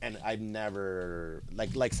 and I've never,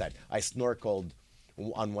 like I said, I snorkeled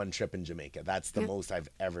on one trip in Jamaica. That's the most I've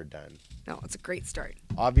ever done. No, it's a great start.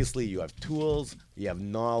 Obviously, you have tools, you have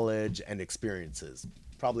knowledge and experiences.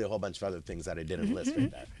 Probably a whole bunch of other things that I didn't list right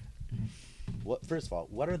there. First of all,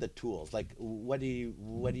 what are the tools? Like, what do you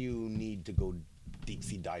need to go deep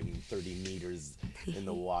sea diving 30 meters in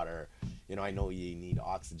the water? I know you need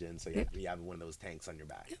oxygen, so you have one of those tanks on your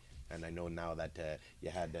back. And I know now that you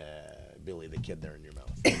had Billy the Kid there in your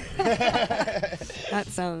mouth. That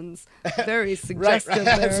sounds very suggestive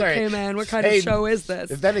there. Sorry. Okay, man, what kind of show is this?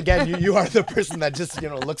 Then again, you are the person that just,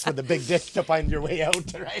 looks for the big dick to find your way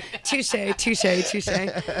out, right? Touche.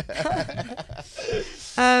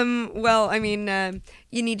 Well,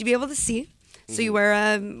 you need to be able to see. So you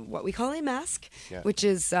wear what we call a mask, which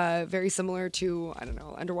is very similar to,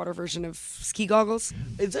 underwater version of ski goggles.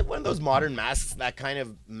 Is it one of those modern masks that kind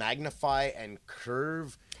of magnify and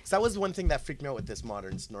curve? Because that was one thing that freaked me out with this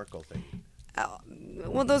modern snorkel thing.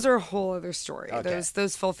 Well, those are a whole other story. Okay.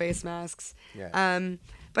 Those full face masks. Yeah.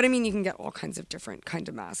 But you can get all kinds of different kind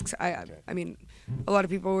of masks. A lot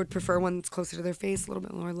of people would prefer one that's closer to their face, a little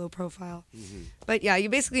bit more low profile. But yeah, you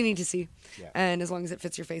basically need to see, and as long as it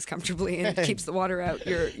fits your face comfortably and keeps the water out,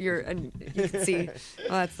 and you can see.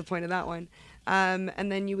 Well, that's the point of that one. And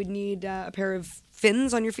then you would need a pair of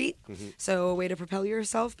fins on your feet, so a way to propel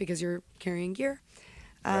yourself because you're carrying gear.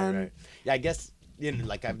 Right. Yeah, I guess.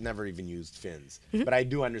 I've never even used fins, but I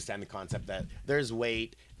do understand the concept that there's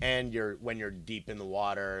weight, and when you're deep in the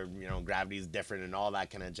water, gravity is different and all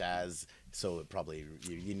that kind of jazz. So it probably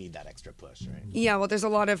you need that extra push, right? Yeah, well, there's a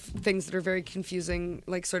lot of things that are very confusing,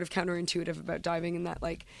 sort of counterintuitive about diving, in that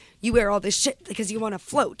you wear all this shit because you want to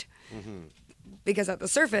float. Because at the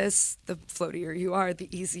surface, the floatier you are,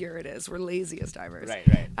 the easier it is. We're lazy as divers.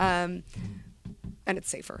 Right. And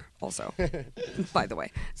it's safer, also, by the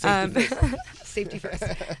way. Safety first.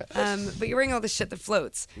 But you're wearing all this shit that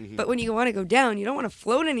floats. But when you want to go down, you don't want to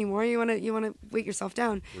float anymore. You want to weight yourself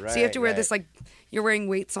down. Right, so you have to wear this, you're wearing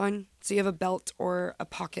weights on So you have a belt or a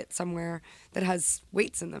pocket somewhere that has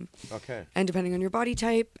weights in them. Okay. And depending on your body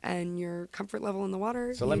type and your comfort level in the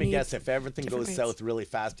water. So let me guess, if everything goes weights. south really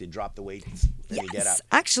fast, you drop the weights and you get up.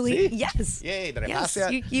 Actually, See? yes. Yay, did I yes, pass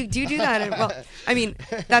that? you do that. And, well, I mean,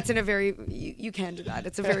 that's in a very, you can do that.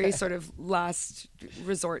 It's a very sort of last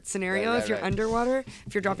resort scenario. Right, if you're right. underwater,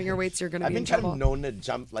 if you're dropping your weights, you're going to I've be been in kind trouble. of known to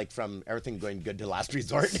jump like from everything going good to last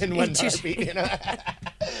resort in one heartbeat, you know?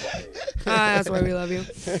 That's why we love you.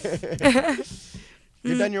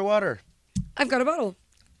 You're done your water. I've got a bottle.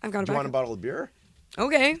 I've got a Do you want a bottle. bottle of beer?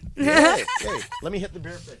 Okay. Yay. Let me hit the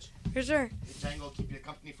beer pitch. For sure. Django will keep you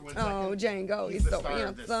company for 1 second. Oh, Django. He's the so star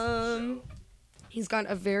of this handsome. show. He's got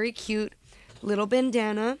a very cute little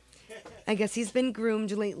bandana. I guess he's been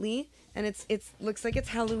groomed lately. And it's looks like it's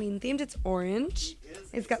Halloween themed. It's orange.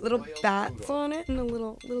 It's got little bats on it and a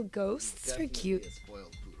little ghost. It's very cute. Definitely a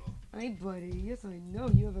spoiled poodle. Hi, buddy. Yes, I know.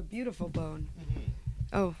 You have a beautiful bone.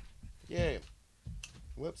 Oh, Yay.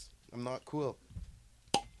 Whoops. I'm not cool.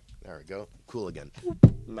 There we go. Cool again. thank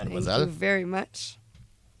you Mademoiselle. very much.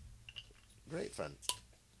 Great fun.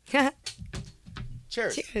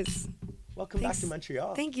 Cheers. Cheers. Welcome Thanks. back to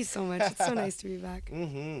Montreal. Thank you so much. It's so nice to be back.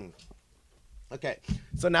 Mm-hmm. Okay.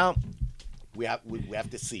 So now we have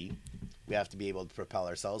to see. We have to be able to propel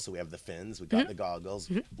ourselves. So we have the fins. We got the goggles.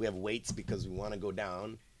 We have weights because we want to go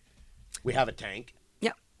down. We have a tank.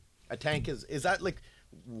 Yeah. A tank is that like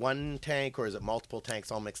one tank or is it multiple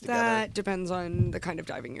tanks all mixed together? That depends on the kind of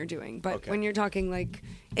diving you're doing. But Okay. when you're talking like,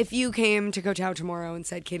 if you came to Koh Tao tomorrow and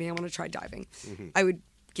said, Katie, I want to try diving, I would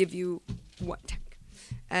give you one tank.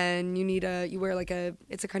 And you wear like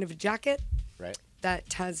it's a kind of a jacket Right.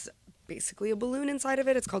 that has basically a balloon inside of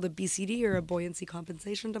it. It's called a BCD or a buoyancy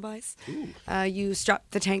compensation device. You strap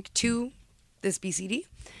the tank to this BCD,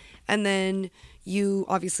 and then you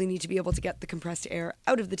obviously need to be able to get the compressed air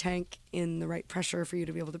out of the tank in the right pressure for you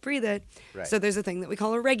to be able to breathe it. Right. So there's a thing that we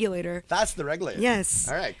call a regulator. That's the regulator. Yes.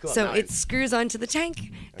 All right, cool. So Now it screws onto the tank,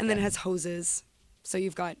 and then it Okay. has hoses. So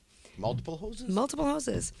you've got multiple hoses? multiple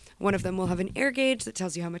hoses. One of them will have an air gauge that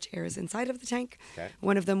tells you how much air is inside of the tank. Okay.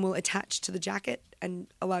 One of them will attach to the jacket and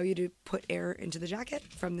allow you to put air into the jacket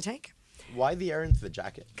from the tank Why the air into the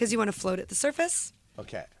jacket? because you want to float at the surface.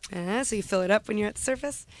 Okay. So you fill it up when you're at the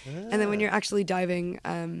surface. And then when you're actually diving,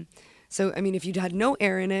 so, I mean, if you had no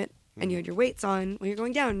air in it and you had your weights on, when you're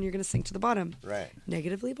going down, you're going to sink to the bottom. Right.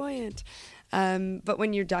 Negatively buoyant. But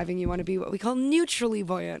when you're diving, you want to be what we call neutrally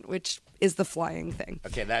buoyant, which is the flying thing.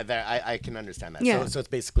 Okay, I can understand that. Yeah. So it's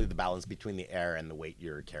basically the balance between the air and the weight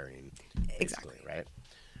you're carrying. Basically, Exactly. Right?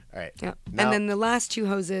 All right. Yeah. Now- And then the last two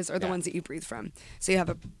hoses are the Yeah. ones that you breathe from. So you have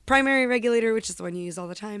a primary regulator, which is the one you use all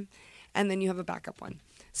the time, and then you have a backup one.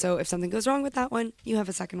 So if something goes wrong with that one, you have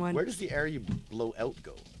a second one. Where does the air you blow out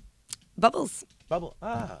go? Bubbles. Bubbles.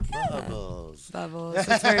 Bubbles.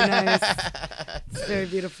 It's very nice. It's very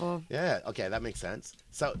beautiful. Yeah, okay, that makes sense.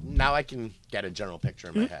 So now I can get a general picture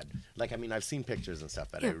in my head. Like, I mean, I've seen pictures and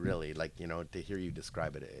stuff that I Mm-hmm. Yeah. really, like, you know, to hear you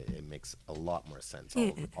describe it, it makes a lot more sense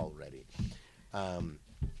already.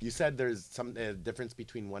 You said there's some difference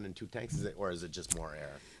between 1 and 2 tanks, or is it just more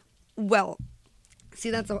air? Well,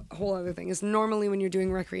 see, that's a whole other thing. Is normally when you're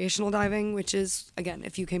doing recreational diving, which is, again,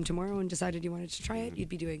 if you came tomorrow and decided you wanted to try it, you'd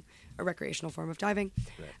be doing a recreational form of diving.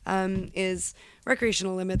 Right. Is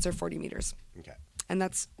recreational limits are 40 meters. Okay. And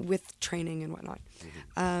that's with training and whatnot.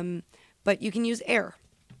 But you can use air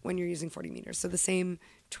when you're using 40 meters. So the same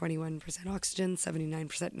 21% oxygen,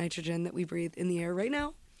 79% nitrogen that we breathe in the air right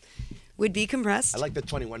now would be compressed. I like the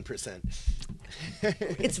 21%.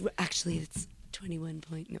 It's 21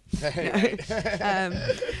 point, no.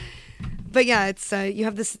 But yeah, it's you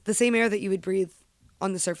have the same air that you would breathe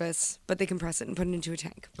on the surface, but they compress it and put it into a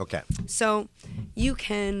tank. Okay. So you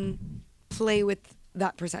can play with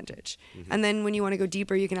that percentage. And then when you want to go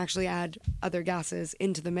deeper, you can actually add other gases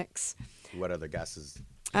into the mix. What other gases?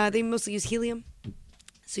 They mostly use helium.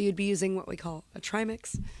 So you'd be using what we call a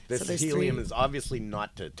trimix. This so there's helium three. is obviously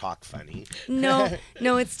not to talk funny. No,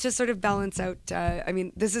 it's to sort of balance out. I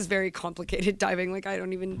mean, this is very complicated diving. Like I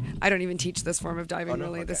don't even teach this form of diving no?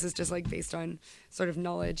 really. Okay. This is just like based on sort of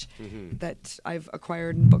knowledge that I've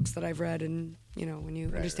acquired in books that I've read, and you know when you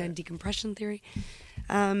understand decompression theory.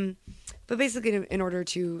 But basically, in order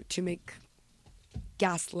to make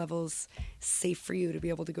gas levels safe for you to be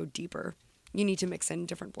able to go deeper, you need to mix in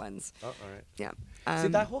different blends. Oh, all right. Yeah. See,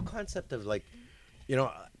 that whole concept of like, you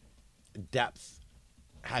know, depth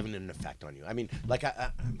having an effect on you. I mean, like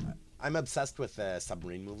I'm obsessed with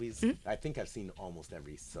submarine movies. I think I've seen almost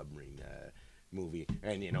every submarine movie,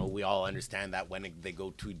 and you know, we all understand that when they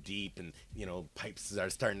go too deep, and you know, pipes are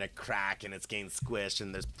starting to crack, and it's getting squished,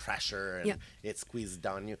 and there's pressure, and it squeezes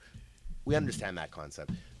down you. we understand that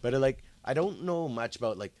concept, but like I don't know much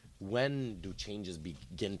about like when do changes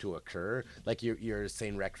begin to occur. Like you're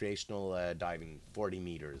saying recreational diving 40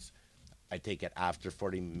 meters. I take it after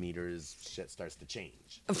 40 meters, shit starts to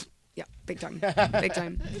change. Yeah, big time, big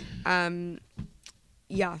time.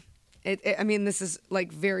 Yeah. I mean, this is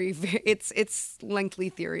like very, very. It's lengthy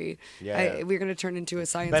theory. Yeah. We're gonna turn into a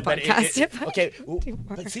science But podcast. okay,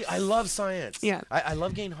 but see, I love science. Yeah. I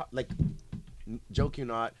love getting like, joke you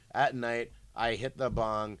not, at night I hit the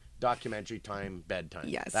bong, documentary time, bedtime.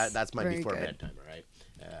 Yes, that's my very before good. bedtime. All right.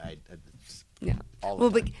 Yeah. All the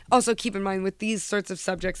Well, time. but also keep in mind with these sorts of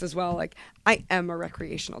subjects as well, like I am a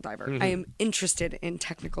recreational diver. Mm-hmm. I am interested in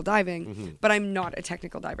technical diving, but I'm not a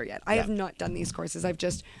technical diver yet. I have not done these courses. I've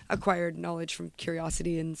just acquired knowledge from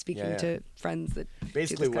curiosity and speaking Yeah. to friends that do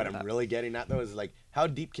Basically, this what kind of I'm stuff. really getting at though is like, how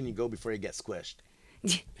deep can you go before you get squished?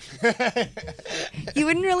 You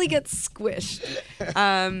wouldn't really get squished.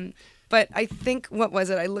 But I think, what was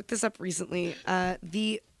it? I looked this up recently.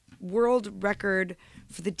 The world record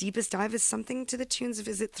for the deepest dive is something to the tunes of,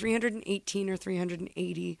 is it 318 or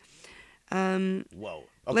 380? Whoa.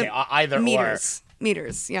 Okay, either meters.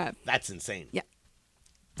 Meters, yeah. or. That's insane. Yeah.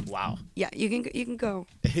 Wow. Yeah, you can go.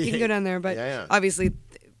 You can go down there, but Yeah. obviously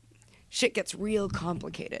shit gets real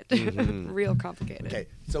complicated. Real complicated. Okay,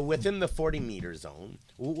 so within the 40 meter zone,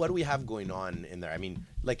 what do we have going on in there? I mean,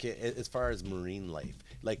 like as far as marine life,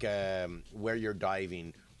 like where you're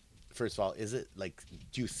diving, first of all, is it like,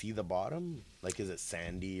 do you see the bottom? Like, is it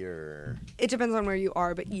sandy or? It depends on where you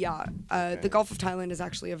are, but yeah, the Gulf of Thailand is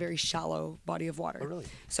actually a very shallow body of water. Oh, really?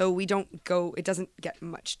 So we don't go, it doesn't get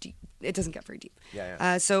much deep. It doesn't get very deep.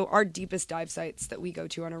 Yeah. So our deepest dive sites that we go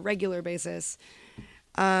to on a regular basis,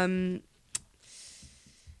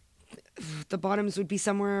 the bottoms would be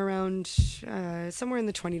somewhere around, somewhere in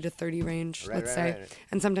the 20 to 30 range, let's say. Right.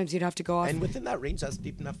 And sometimes you'd have to go off. And within that range, that's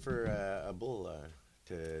deep enough for a bull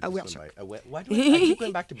to whale swim shark. by. Why do I keep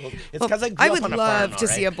going back to bulls? It's because I grew up would on a love farm, to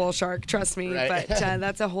all see a right? bull shark, trust me, Right. but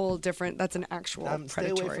that's a whole different, that's an actual Stay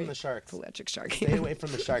predatory away from the sharks. pelagic shark. Stay away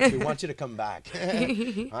from the sharks. We want you to come back.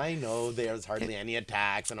 I know there's hardly any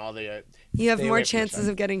attacks and all the. You have stay more away from the chances sharks.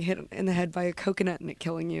 of getting hit in the head by a coconut and it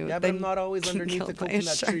killing you. Yeah, but than I'm not always being underneath the killed by a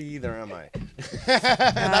coconut shark. tree either, am I?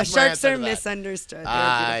 Sharks answer are to that. misunderstood. They're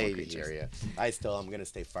I beautiful creatures. hear you. I still am gonna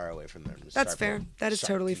stay far away from them. That's Sharp fair. little That is shark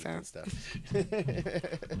totally teeth fair. and stuff.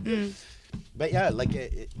 But yeah,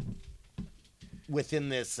 like within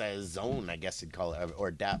this zone, I guess you'd call it, or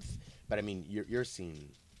depth. But I mean, you're seeing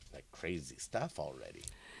like crazy stuff already.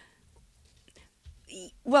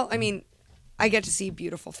 Well, I mean, I get to see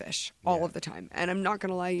beautiful fish all Yeah. of the time, and I'm not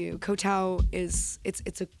gonna lie to you. Koh Tao it's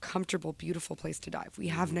a comfortable, beautiful place to dive. We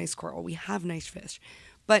have nice coral, we have nice fish,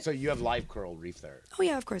 but So you have live coral reef there. oh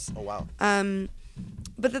yeah, of course. Oh wow.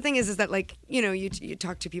 But the thing is that like, you know, you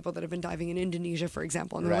talk to people that have been diving in Indonesia, for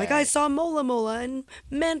example, and they're like, I Right. saw mola and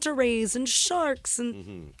manta rays and sharks,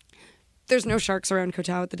 and there's no sharks around Koh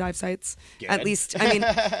Tao at the dive sites. At Good. least, I mean,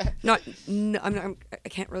 I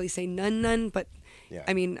can't really say none, but Yeah.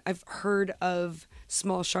 I mean, I've heard of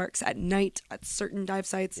small sharks at night at certain dive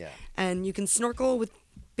sites, Yeah. and you can snorkel with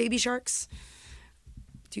baby sharks.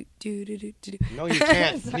 No, you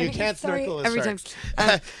can't. Sorry, you can't sorry, snorkel with every sharks.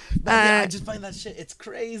 time. But yeah, I just find that shit. It's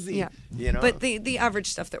crazy. Yeah. You know. But the average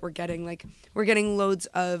stuff that we're getting, like we're getting loads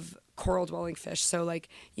of coral dwelling fish. So like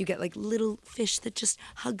you get like little fish that just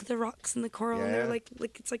hug the rocks and the coral, and they're Yeah. like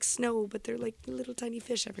it's like snow, but they're like little tiny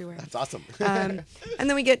fish everywhere. That's awesome. And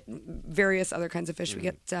then we get various other kinds of fish. We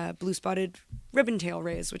get blue spotted ribbon tail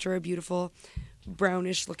rays, which are a beautiful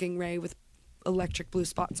brownish looking ray with electric blue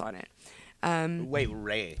spots on it. Wait,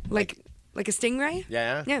 Ray. Like a stingray?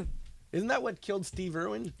 Yeah. Yeah. Isn't that what killed Steve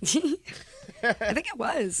Irwin? I think it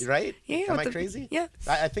was. Right? Yeah. Am with I crazy? Yeah.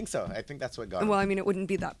 I think so. I think that's what got him. Well, I mean, it wouldn't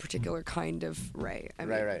be that particular kind of ray. I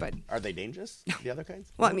mean, right. But Are they dangerous? The other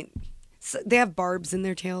kinds? well, I mean, so they have barbs in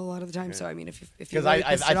their tail a lot of the time. So I mean, if you Because really I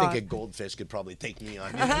pissed it think off- a goldfish could probably take me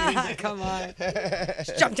on. come on,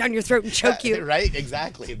 just jump down your throat and choke you. Right?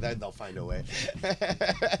 Exactly. They'll find a way.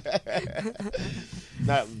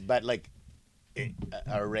 No, but like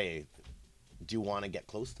a ray, do you want to get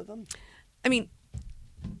close to them? I mean,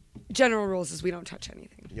 general rules is we don't touch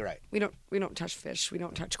anything. You're right. We don't touch fish. We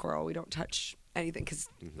don't touch coral. We don't touch anything because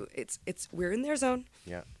Mm-hmm. it's we're in their zone.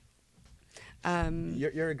 Yeah.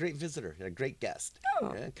 You're a great visitor. You're a great guest.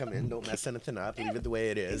 Oh. Yeah, come in, don't mess anything up, leave it the way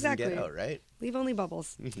it is, Exactly. and get out, right? Leave only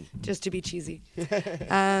bubbles, Mm-hmm. just to be cheesy.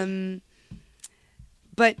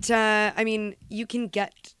 But I mean, you can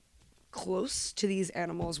get close to these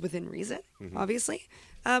animals within reason, Mm-hmm. obviously.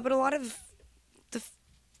 But a lot of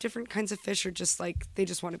different kinds of fish are just like, they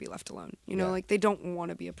just want to be left alone. You know, Yeah. like they don't want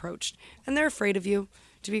to be approached. And they're afraid of you,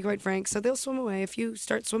 to be quite frank. So they'll swim away. If you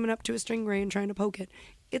start swimming up to a stingray and trying to poke it,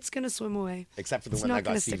 it's going to swim away. Except for the It's one not that got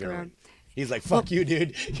gonna stick Steve Irwin. around. He's like, fuck you,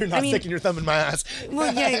 dude. You're not mean- sticking your thumb in my ass.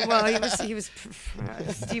 Well, yeah, well, he was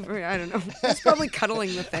Steve, I don't know. He was probably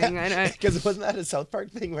cuddling the thing. Because wasn't that a South Park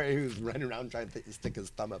thing where he was running around trying to stick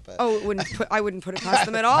his thumb up? Oh, I wouldn't put it past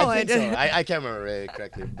them at all. I think so. I can't remember it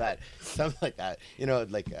correctly, but something like that. You know,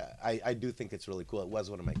 like I do think it's really cool. It was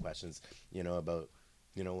one of my questions, you know, about,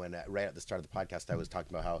 you know, when right at the start of the podcast, I was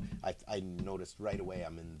talking about how I noticed right away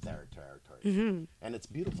I'm in their territory, and it's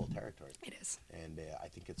beautiful territory. It is. And I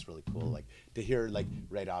think it's really cool, like to hear, like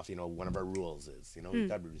right off, you know, one of our rules is, you know, we've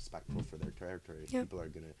got to be respectful for their territory. Yeah. People are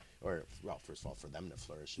gonna, or well, first of all, for them to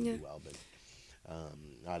flourish and Yeah. do well, but.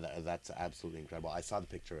 That's absolutely incredible. I saw the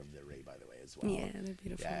picture of the ray, by the way, as well. Yeah, they're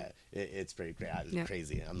beautiful. Yeah, it's pretty great. It's Yeah.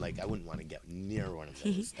 crazy. I'm like, I wouldn't want to get near one of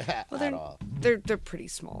those Well, at all. they're pretty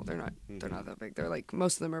small. They're not that big. They're like,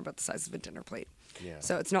 most of them are about the size of a dinner plate. Yeah.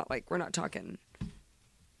 So it's not like, we're not talking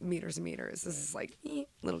meters and meters. This is like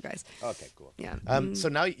little guys. Okay, cool. Yeah. So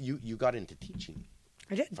now you got into teaching.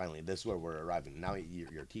 I did. Finally, this is where we're arriving. Now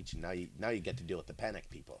you're teaching. Now you get to deal with the panic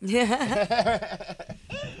people. Yeah.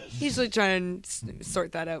 Usually try and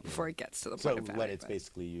sort that out before it gets to the So point of what? panic, It's but-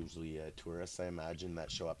 basically usually tourists, I imagine,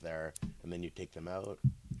 that show up there, and then you take them out.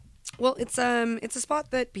 Well, it's a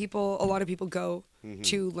spot that a lot of people go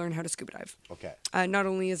to learn how to scuba dive. Okay. Not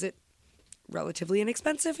only is it relatively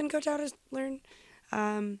inexpensive in Koh Tao to learn,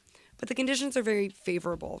 but the conditions are very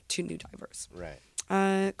favorable to new divers.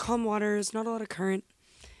 Right. Calm waters, not a lot of current.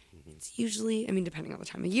 It's usually, I mean, depending on the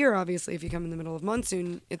time of year, obviously, if you come in the middle of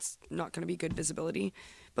monsoon, it's not going to be good visibility.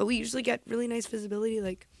 But we usually get really nice visibility.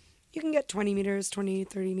 Like, you can get 20 meters, 20,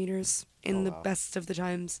 30 meters in the wow. best of the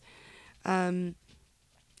times. Yeah,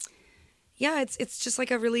 it's just like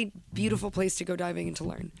a really beautiful place to go diving and to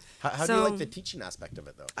learn. How do you like the teaching aspect of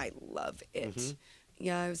it, though? I love it.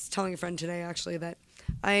 Yeah, I was telling a friend today, actually, that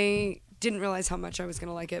I didn't realize how much I was going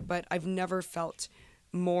to like it, but I've never felt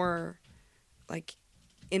more, like,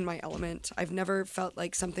 in my element. I've never felt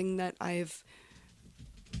like something that I've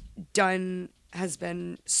done has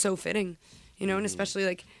been so fitting, you know, and especially,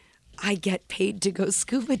 like, I get paid to go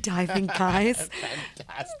scuba diving, guys.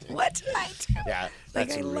 Fantastic. What did I do? Yeah, Like,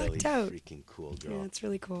 that's I really lucked out. freaking cool, girl. Yeah, it's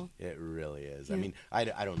really cool. It really is. I Yeah. mean, I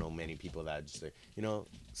don't know many people that just say, you know,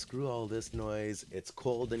 screw all this noise. It's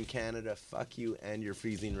cold in Canada. Fuck you and your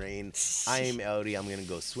freezing rain. I'm outie. I'm going to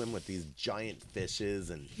go swim with these giant fishes.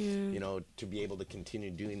 And, you know, to be able to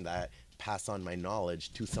continue doing that, pass on my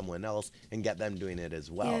knowledge to someone else and get them doing it as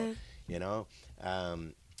well. Yeah. You know?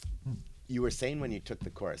 You were saying when you took the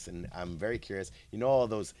course, and I'm very curious, you know, all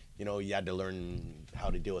those, you know, you had to learn how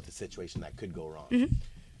to deal with a situation that could go wrong.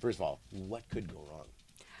 First of all, what could go wrong?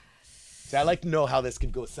 See, I like to know how this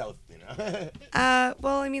could go south, you know?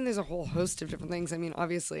 Well, I mean, there's a whole host of different things. I mean,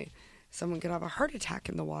 obviously, someone could have a heart attack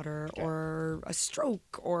in the water or a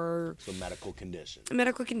stroke or So medical condition.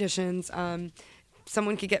 medical conditions.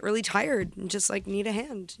 Someone could get really tired and just like need a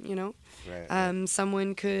hand, you know? Right.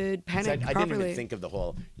 Someone could So panic I properly. didn't even think of the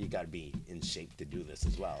whole, you got to be in shape to do this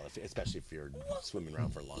as well, especially if you're swimming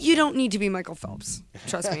around for a long You time. don't need to be Michael Phelps.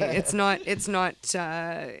 Trust me. It's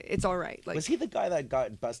all right. Like, Was he the guy that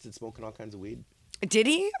got busted smoking all kinds of weed? did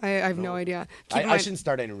he? I have no idea. Keep in I mind- shouldn't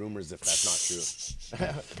start any rumors if that's not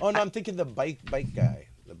true. Oh, no, I'm thinking the bike guy,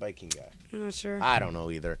 the biking guy. I'm not sure. I don't know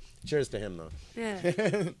either. Cheers to him, though. Yeah.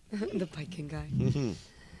 The biking guy.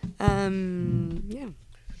 Mm-hmm. Yeah.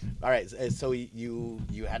 All right, so you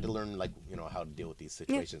had to learn, like, you know, how to deal with these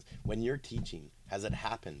situations. When you're teaching, has it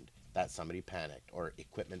happened that somebody panicked or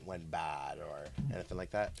equipment went bad or anything like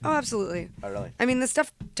that? Oh, absolutely. Oh, really? I mean, this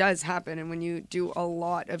stuff does happen, and when you do a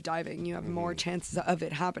lot of diving, you have more chances of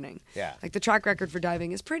it happening. Yeah. Like, the track record for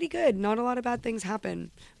diving is pretty good. Not a lot of bad things happen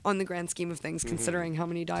on the grand scheme of things, considering how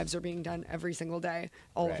many dives are being done every single day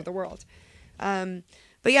all over Right. the world.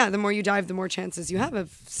 But yeah, the more you dive, the more chances you have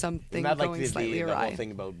of something Isn't that going like slightly the awry. whole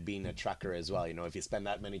thing about being a trucker as well? You know, if you spend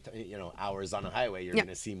that many hours on a highway, you're Yeah.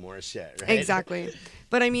 going to see more shit, right? Exactly.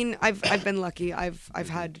 But I mean, I've been lucky. I've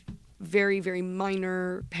had very, very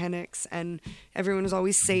minor panics, and everyone was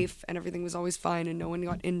always safe, and everything was always fine, and no one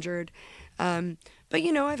got injured. But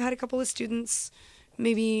you know, I've had a couple of students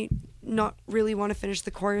maybe not really want to finish the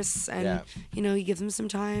course, and Yeah. you know, you give them some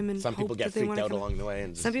time, and Some people hope get that they freaked wanna out come- along the way.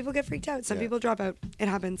 And Some people get freaked out. Some Yeah. people drop out. It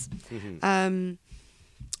happens. And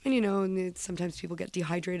you know, and sometimes people get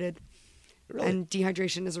dehydrated, Really? and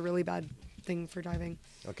dehydration is a really bad thing for diving.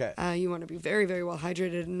 Okay. You want to be very, very well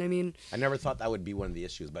hydrated. And I mean, I never thought that would be one of the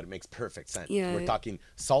issues, but it makes perfect sense. Yeah. We're talking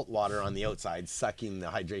salt water on the outside, sucking the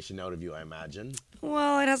hydration out of you, I imagine.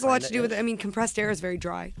 well, it has a lot to do with, Kinda-ish. I mean, compressed air is very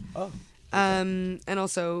dry. Oh. And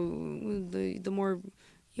also the more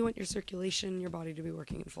you want your circulation, your body to be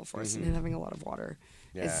working in full force, and having a lot of water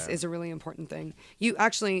Yeah. is a really important thing. You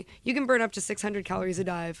can burn up to 600 calories a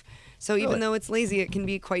dive. So even Really? though it's lazy, it can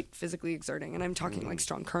be quite physically exerting. And I'm talking like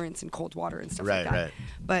strong currents and cold water and stuff Right, like that. right.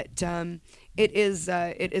 But it is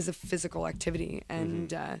a physical activity,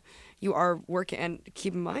 and you are working. And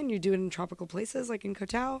keep in mind, you do it in tropical places like in Koh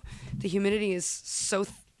Tao. The humidity is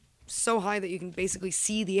so high that you can basically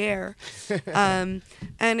see the air, and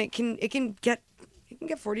it can get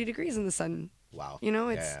 40 degrees in the sun. Wow. You know,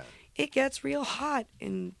 it gets real hot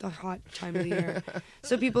in the hot time of the year.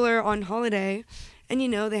 So people are on holiday, and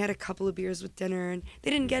they had a couple of beers with dinner, and they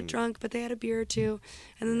didn't get drunk, but they had a beer or two,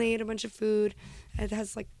 and then they ate a bunch of food. It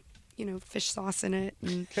has fish sauce in it,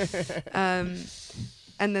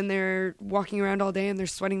 and then they're walking around all day and they're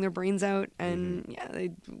sweating their brains out, and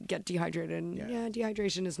they get dehydrated. And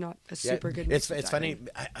dehydration is not a super good. It's funny.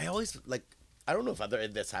 I always I don't know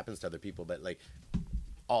if this happens to other people, but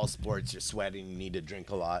all sports, you're sweating, you need to drink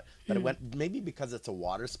a lot. But maybe because it's a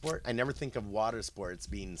water sport, I never think of water sports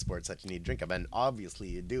being sports that you need to drink of, and obviously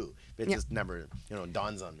you do. It just never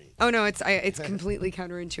dawns on me. Oh no, it's completely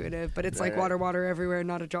counterintuitive, but it's like Right. water everywhere,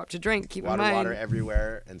 not a drop to drink. Keep in mind. Water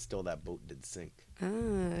everywhere, and still that boat did sink.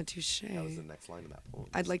 Ah, touche. That was the next line of that poem.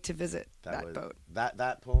 I'd like to visit that boat.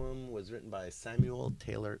 That poem was written by Samuel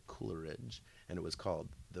Taylor Coleridge, and it was called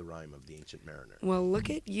 "The Rime of the Ancient Mariner." Well,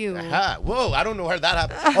 look at you. Aha. Whoa, I don't know where that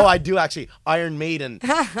happened. Oh, I do actually. Iron Maiden.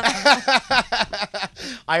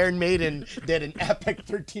 Iron Maiden did an epic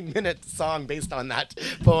 13-minute song based on that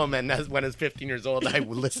poem, and when I was 15 years old, I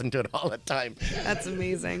would listen to it all the time. That's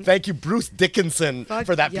amazing. Thank you, Bruce Dickinson, Fuck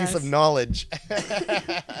for that piece of yes. knowledge.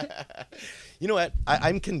 You know what?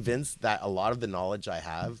 I'm convinced that a lot of the knowledge I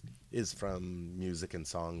have is from music and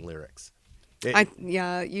song lyrics.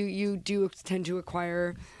 You do tend to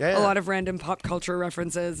acquire Yeah. a lot of random pop culture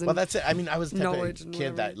references. And Well, that's it. I mean, I was the type knowledge of and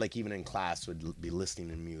kid whatever. that, even in class, would be listening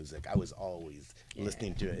to music. I was always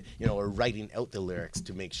listening to it, or writing out the lyrics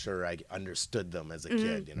to make sure I understood them as a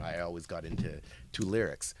Mm-hmm. kid. I always got into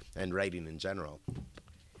lyrics and writing in general.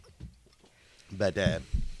 But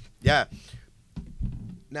yeah.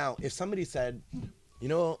 Now, if somebody said,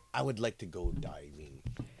 I would like to go diving,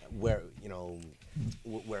 where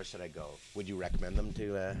should I go? Would you recommend them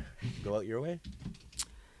to go out your way?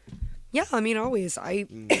 Yeah, I mean, always.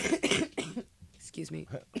 Excuse me.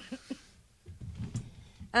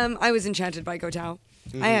 I was enchanted by Koh Tao.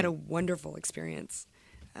 I had a wonderful experience.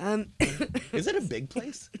 Is it a big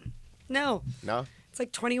place? No, No? it's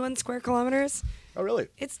like 21 square kilometers. Oh, really?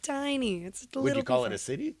 It's tiny. It's a little. Would you call it bit a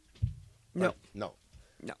city? No. Or- no.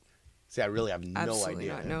 No, See, I really have no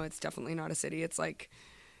absolutely idea. not. No, it's definitely not a city. It's like,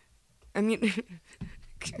 I mean,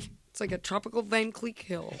 it's like a tropical Van Cleek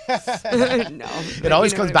hill. No, It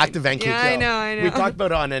always comes back to Van Cleek Yeah, Hill. I know. We talked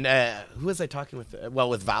about it on an who was I talking with?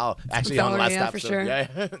 With Val, actually, on the Valerie, last yeah, for episode. sure.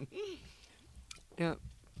 Yeah. Yeah.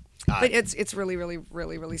 But it's really, really,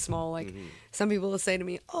 really, really small. Like some people will say to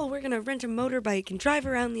me, "Oh, we're gonna rent a motorbike and drive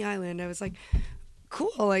around the island." I was like,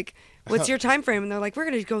 "Cool. Like, what's your time frame?" And they're like, "We're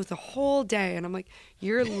gonna go the whole day." And I'm like,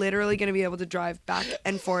 "You're literally gonna be able to drive back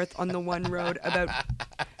and forth on the one road about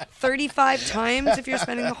 35 times if you're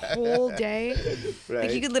spending the whole day. Like,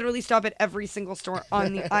 Right. you could literally stop at every single store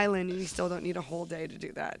on the island, and you still don't need a whole day to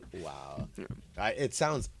do that." Wow. It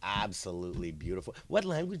sounds absolutely beautiful. What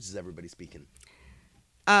language is everybody speaking?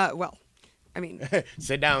 Well, I mean,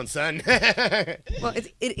 Sit down, son. well,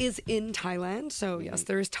 it is in Thailand, so yes,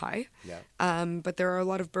 there is Thai. Yeah. But there are a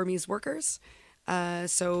lot of Burmese workers.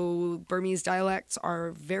 So Burmese dialects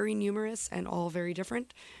are very numerous and all very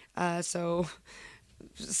different. So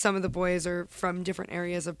some of the boys are from different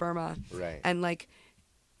areas of Burma. Right. And like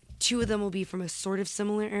two of them will be from a sort of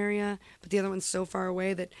similar area, but the other one's so far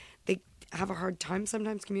away that they have a hard time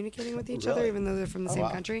sometimes communicating with each other, Really? even though they're from the Oh, same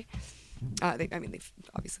wow. country. They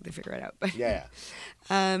obviously they figure it out. But Yeah.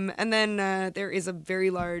 and then there is a very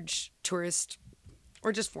large tourist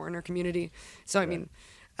or just foreigner community. So I mean,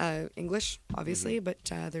 English obviously, but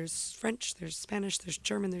there's French, there's Spanish, there's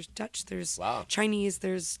German, there's Dutch, there's Wow. Chinese,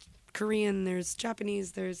 there's Korean, there's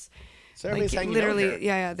Japanese, there's So everybody's hanging out literally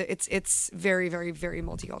here. it's very, very, very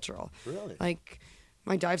multicultural. Really? Like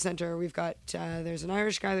my dive center, we've got there's an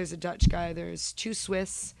Irish guy, there's a Dutch guy, there's two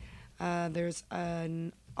Swiss, there's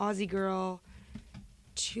an Aussie girl,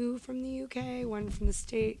 two from the UK, one from the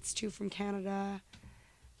States, two from Canada,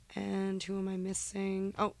 And who am I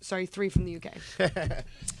missing? Oh, sorry, 3 from the UK.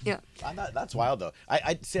 Yeah. That's wild though.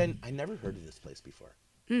 I said I never heard of this place before.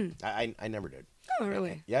 I never did. Oh,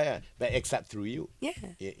 really? Yeah. But except through you. Yeah.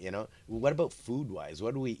 You know, what about food wise?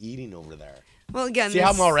 What are we eating over there? Well, again, See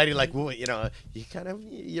how I'm already like, you know,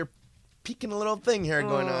 you're peeking a little thing here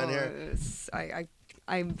going on here.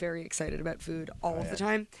 I'm very excited about food all of the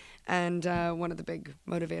time. And one of the big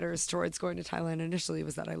motivators towards going to Thailand initially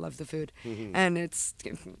was that I love the food. And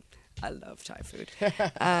I love Thai food.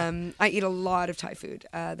 I eat a lot of Thai food.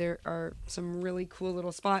 There are some really cool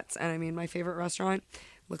little spots. And I mean, my favorite restaurant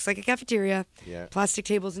looks like a cafeteria. Yeah. Plastic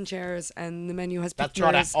tables and chairs. And the menu has pictures.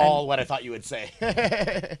 That's not at all what I thought you would say.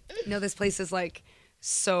 No, this place is like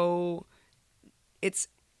so...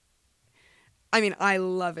 I mean, I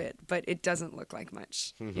love it, but it doesn't look like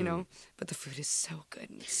much, you know? But the food is so good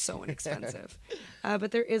and it's so inexpensive.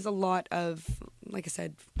 But there is a lot of, like I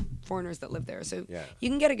said, foreigners that live there. So you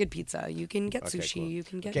can get a good pizza. You can get sushi. Cool. You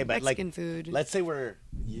can get Mexican food. Let's say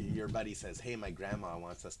your buddy says, hey, my grandma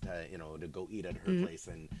wants us to, you know, to go eat at her place.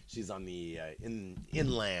 And she's on the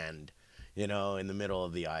inland, you know, in the middle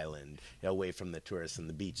of the island, away from the tourists and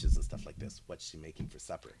the beaches and stuff like this. What's she making for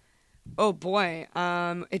supper? Oh boy,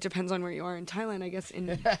 it depends on where you are in Thailand. I guess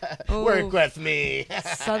work with me.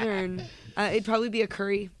 Southern, it'd probably be a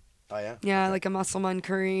curry. Oh yeah. Yeah, okay. Like a mussel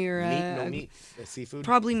curry or no meat, seafood.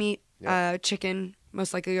 Probably meat, chicken,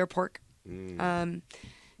 most likely, or pork. Yeah.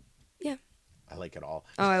 I like it all.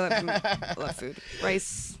 Oh, I love food.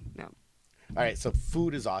 Rice. No. All right, so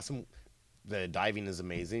food is awesome. The diving is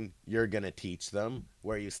amazing. You're gonna teach them.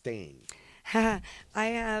 Where are you staying? I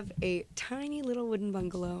have a tiny little wooden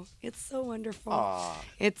bungalow. It's so wonderful. Aww.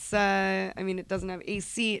 It's, I mean, it doesn't have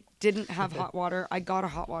AC. It didn't have hot water. I got a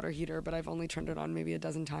hot water heater, but I've only turned it on maybe a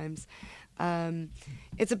dozen times.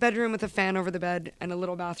 It's a bedroom with a fan over the bed and a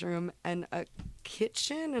little bathroom and a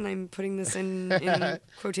kitchen, and I'm putting this in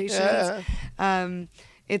quotations. Yeah.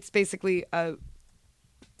 It's basically a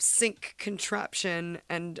sink contraption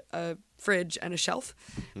and a fridge and a shelf.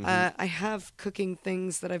 I have cooking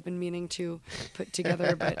things that I've been meaning to put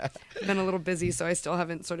together, but I've been a little busy, so I still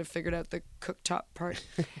haven't sort of figured out the cooktop part.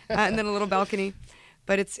 And then a little balcony,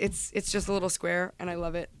 but it's just a little square, and I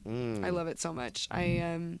love it. I love it so much.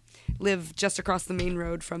 I live just across the main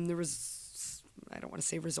road from the I don't want to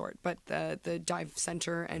say resort, but the dive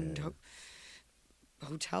center and hotel.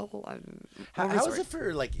 How is it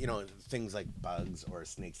for, like, you know, things like bugs or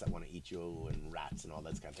snakes that want to eat you and rats and all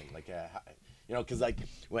that kind of thing? Like, you know, because, like,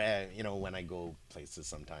 when I go places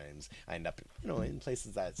sometimes, I end up, you know, in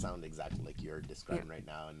places that sound exactly like you're describing right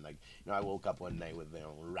now. And, like, you know, I woke up one night with, you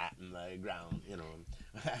know, a rat in the ground, you know.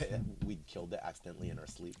 We killed it accidentally in our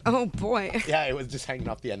sleep. Oh, boy. Yeah, it was just hanging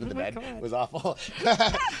off the end of the bed. God. It was awful.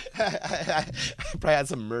 I probably had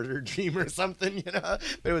some murder dream or something, you know.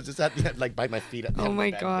 But it was just at the end, like, by my feet at the end of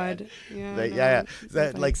the bed. Oh, my God. Yeah. But, yeah.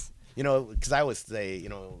 That, like, you know, because I always say, you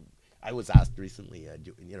know, I was asked recently,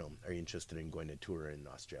 you know, are you interested in going to tour in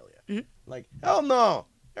Australia? Like, hell no.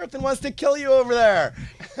 Everything wants to kill you over there.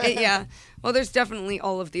 Yeah. Well, there's definitely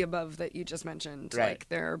all of the above that you just mentioned. Right. Like,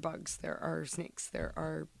 there are bugs, there are snakes, there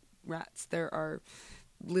are rats, there are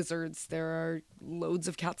lizards, there are loads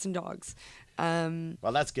of cats and dogs.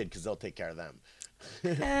 Well, that's good because they'll take care of them.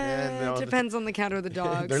 It depends on the cat or the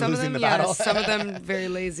dog. They're some of losing them, the battle. yes. Some of them, very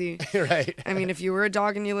lazy. Right. I mean, if you were a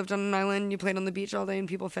dog and you lived on an island, you played on the beach all day and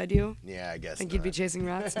people fed you. Yeah, I guess. Think you'd be chasing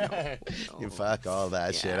rats? No. You fuck all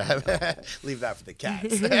that shit. Leave that for the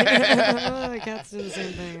cats. The cats do the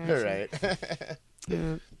same thing. Actually. Right.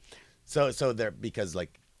 Yeah. So they're, because,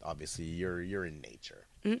 like, obviously you're in nature.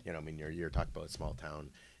 You know, I mean, you're talking about a small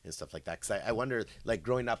town and stuff like that. Because I wonder, like,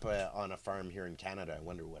 growing up on a farm here in Canada, I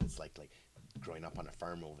wonder what it's like growing up on a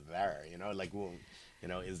farm over there, you know, like, well, you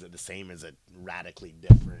know, is it the same? Is it radically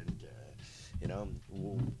different? You know,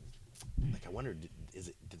 like, I wonder, do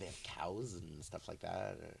they have cows and stuff like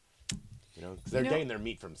that? You know, because they're getting their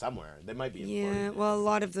meat from somewhere. They might be imported. Yeah, well, a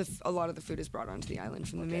lot of the food is brought onto the island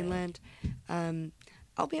from the mainland.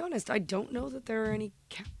 I'll be honest, I don't know that there are any.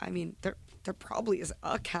 I mean, there probably is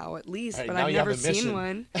a cow at least, right, but I've never seen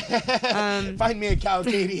one. Find me a cow,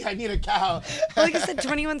 Katie. I need a cow. Well, like I said,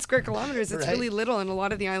 21 square kilometers. It's really little, and a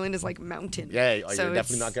lot of the island is like mountain. Yeah, so you're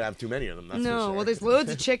definitely not gonna have too many of them. That's for sure. Well, there's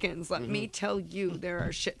loads of chickens. Let me tell you, there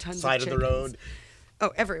are shit tons Side of of chickens. the road.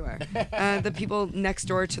 Oh, everywhere. The people next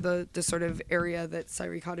door to the sort of area that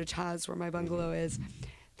Sairi Cottage has, where my bungalow is,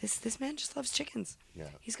 this man just loves chickens. Yeah.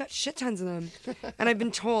 He's got shit tons of them. And I've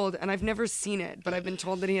been told, and I've never seen it, but I've been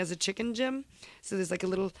told that he has a chicken gym. So there's like a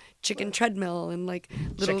little chicken treadmill and like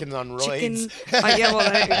little Chickens on chicken. roids. Yeah,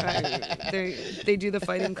 well, they do the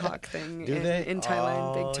fighting cock thing Do they? in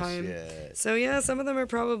Thailand Oh, big time. shit. So yeah, some of them are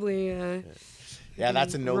probably Yeah,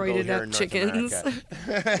 that's a no-go roided here up in North chickens.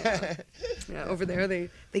 America. Yeah, over there they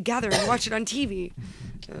gather and watch it on TV.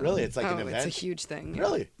 Really? It's like an It's event? a huge thing. Yeah.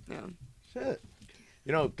 Really? Yeah. Shit.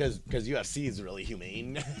 You know, because UFC is really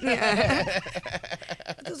humane.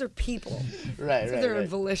 Those are people. Right, So right, they're right. a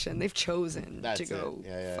volition. They've chosen That's to go it.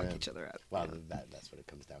 Yeah, fuck yeah. each other up. Well, Yeah. that's what it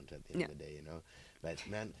comes down to at the end of the day, you know. But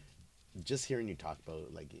man, just hearing you talk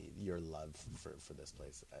about like your love for this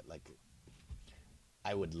place, like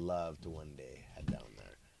I would love to one day head down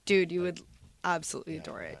there. Dude, you would absolutely Yeah,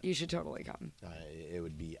 adore it. yeah. You should totally come. It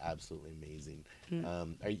would be absolutely amazing.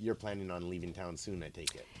 Hmm. You're planning on leaving town soon, I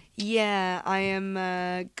take it. Yeah, I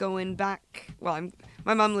am going back. Well,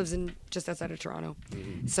 my mom lives in just outside of Toronto,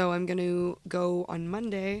 so I'm gonna go on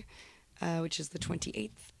Monday, which is the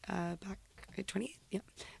 28th. Back 28th,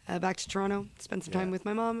 yeah. Back to Toronto. Spend some time Yeah. with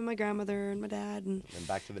my mom and my grandmother and my dad, And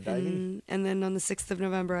back to the diving. and then on the 6th of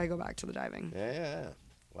November I go back to the diving. Yeah.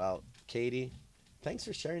 Well, Katie, thanks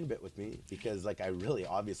for sharing a bit with me because, like, I really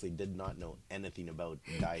obviously did not know anything about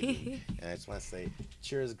diving, and I just want to say,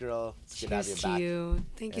 cheers, girl. It's good to have Cheers you back. to you.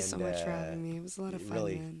 Thank you so And, much for having me. It was a lot of fun,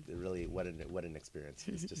 man. Really, what an experience.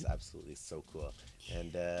 It's just absolutely so cool,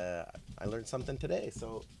 and I learned something today.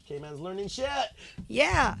 So, K-Man's learning shit.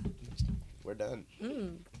 Yeah. We're done.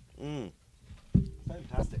 Mm.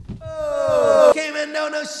 Fantastic. Oh, K-Man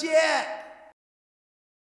don't know shit.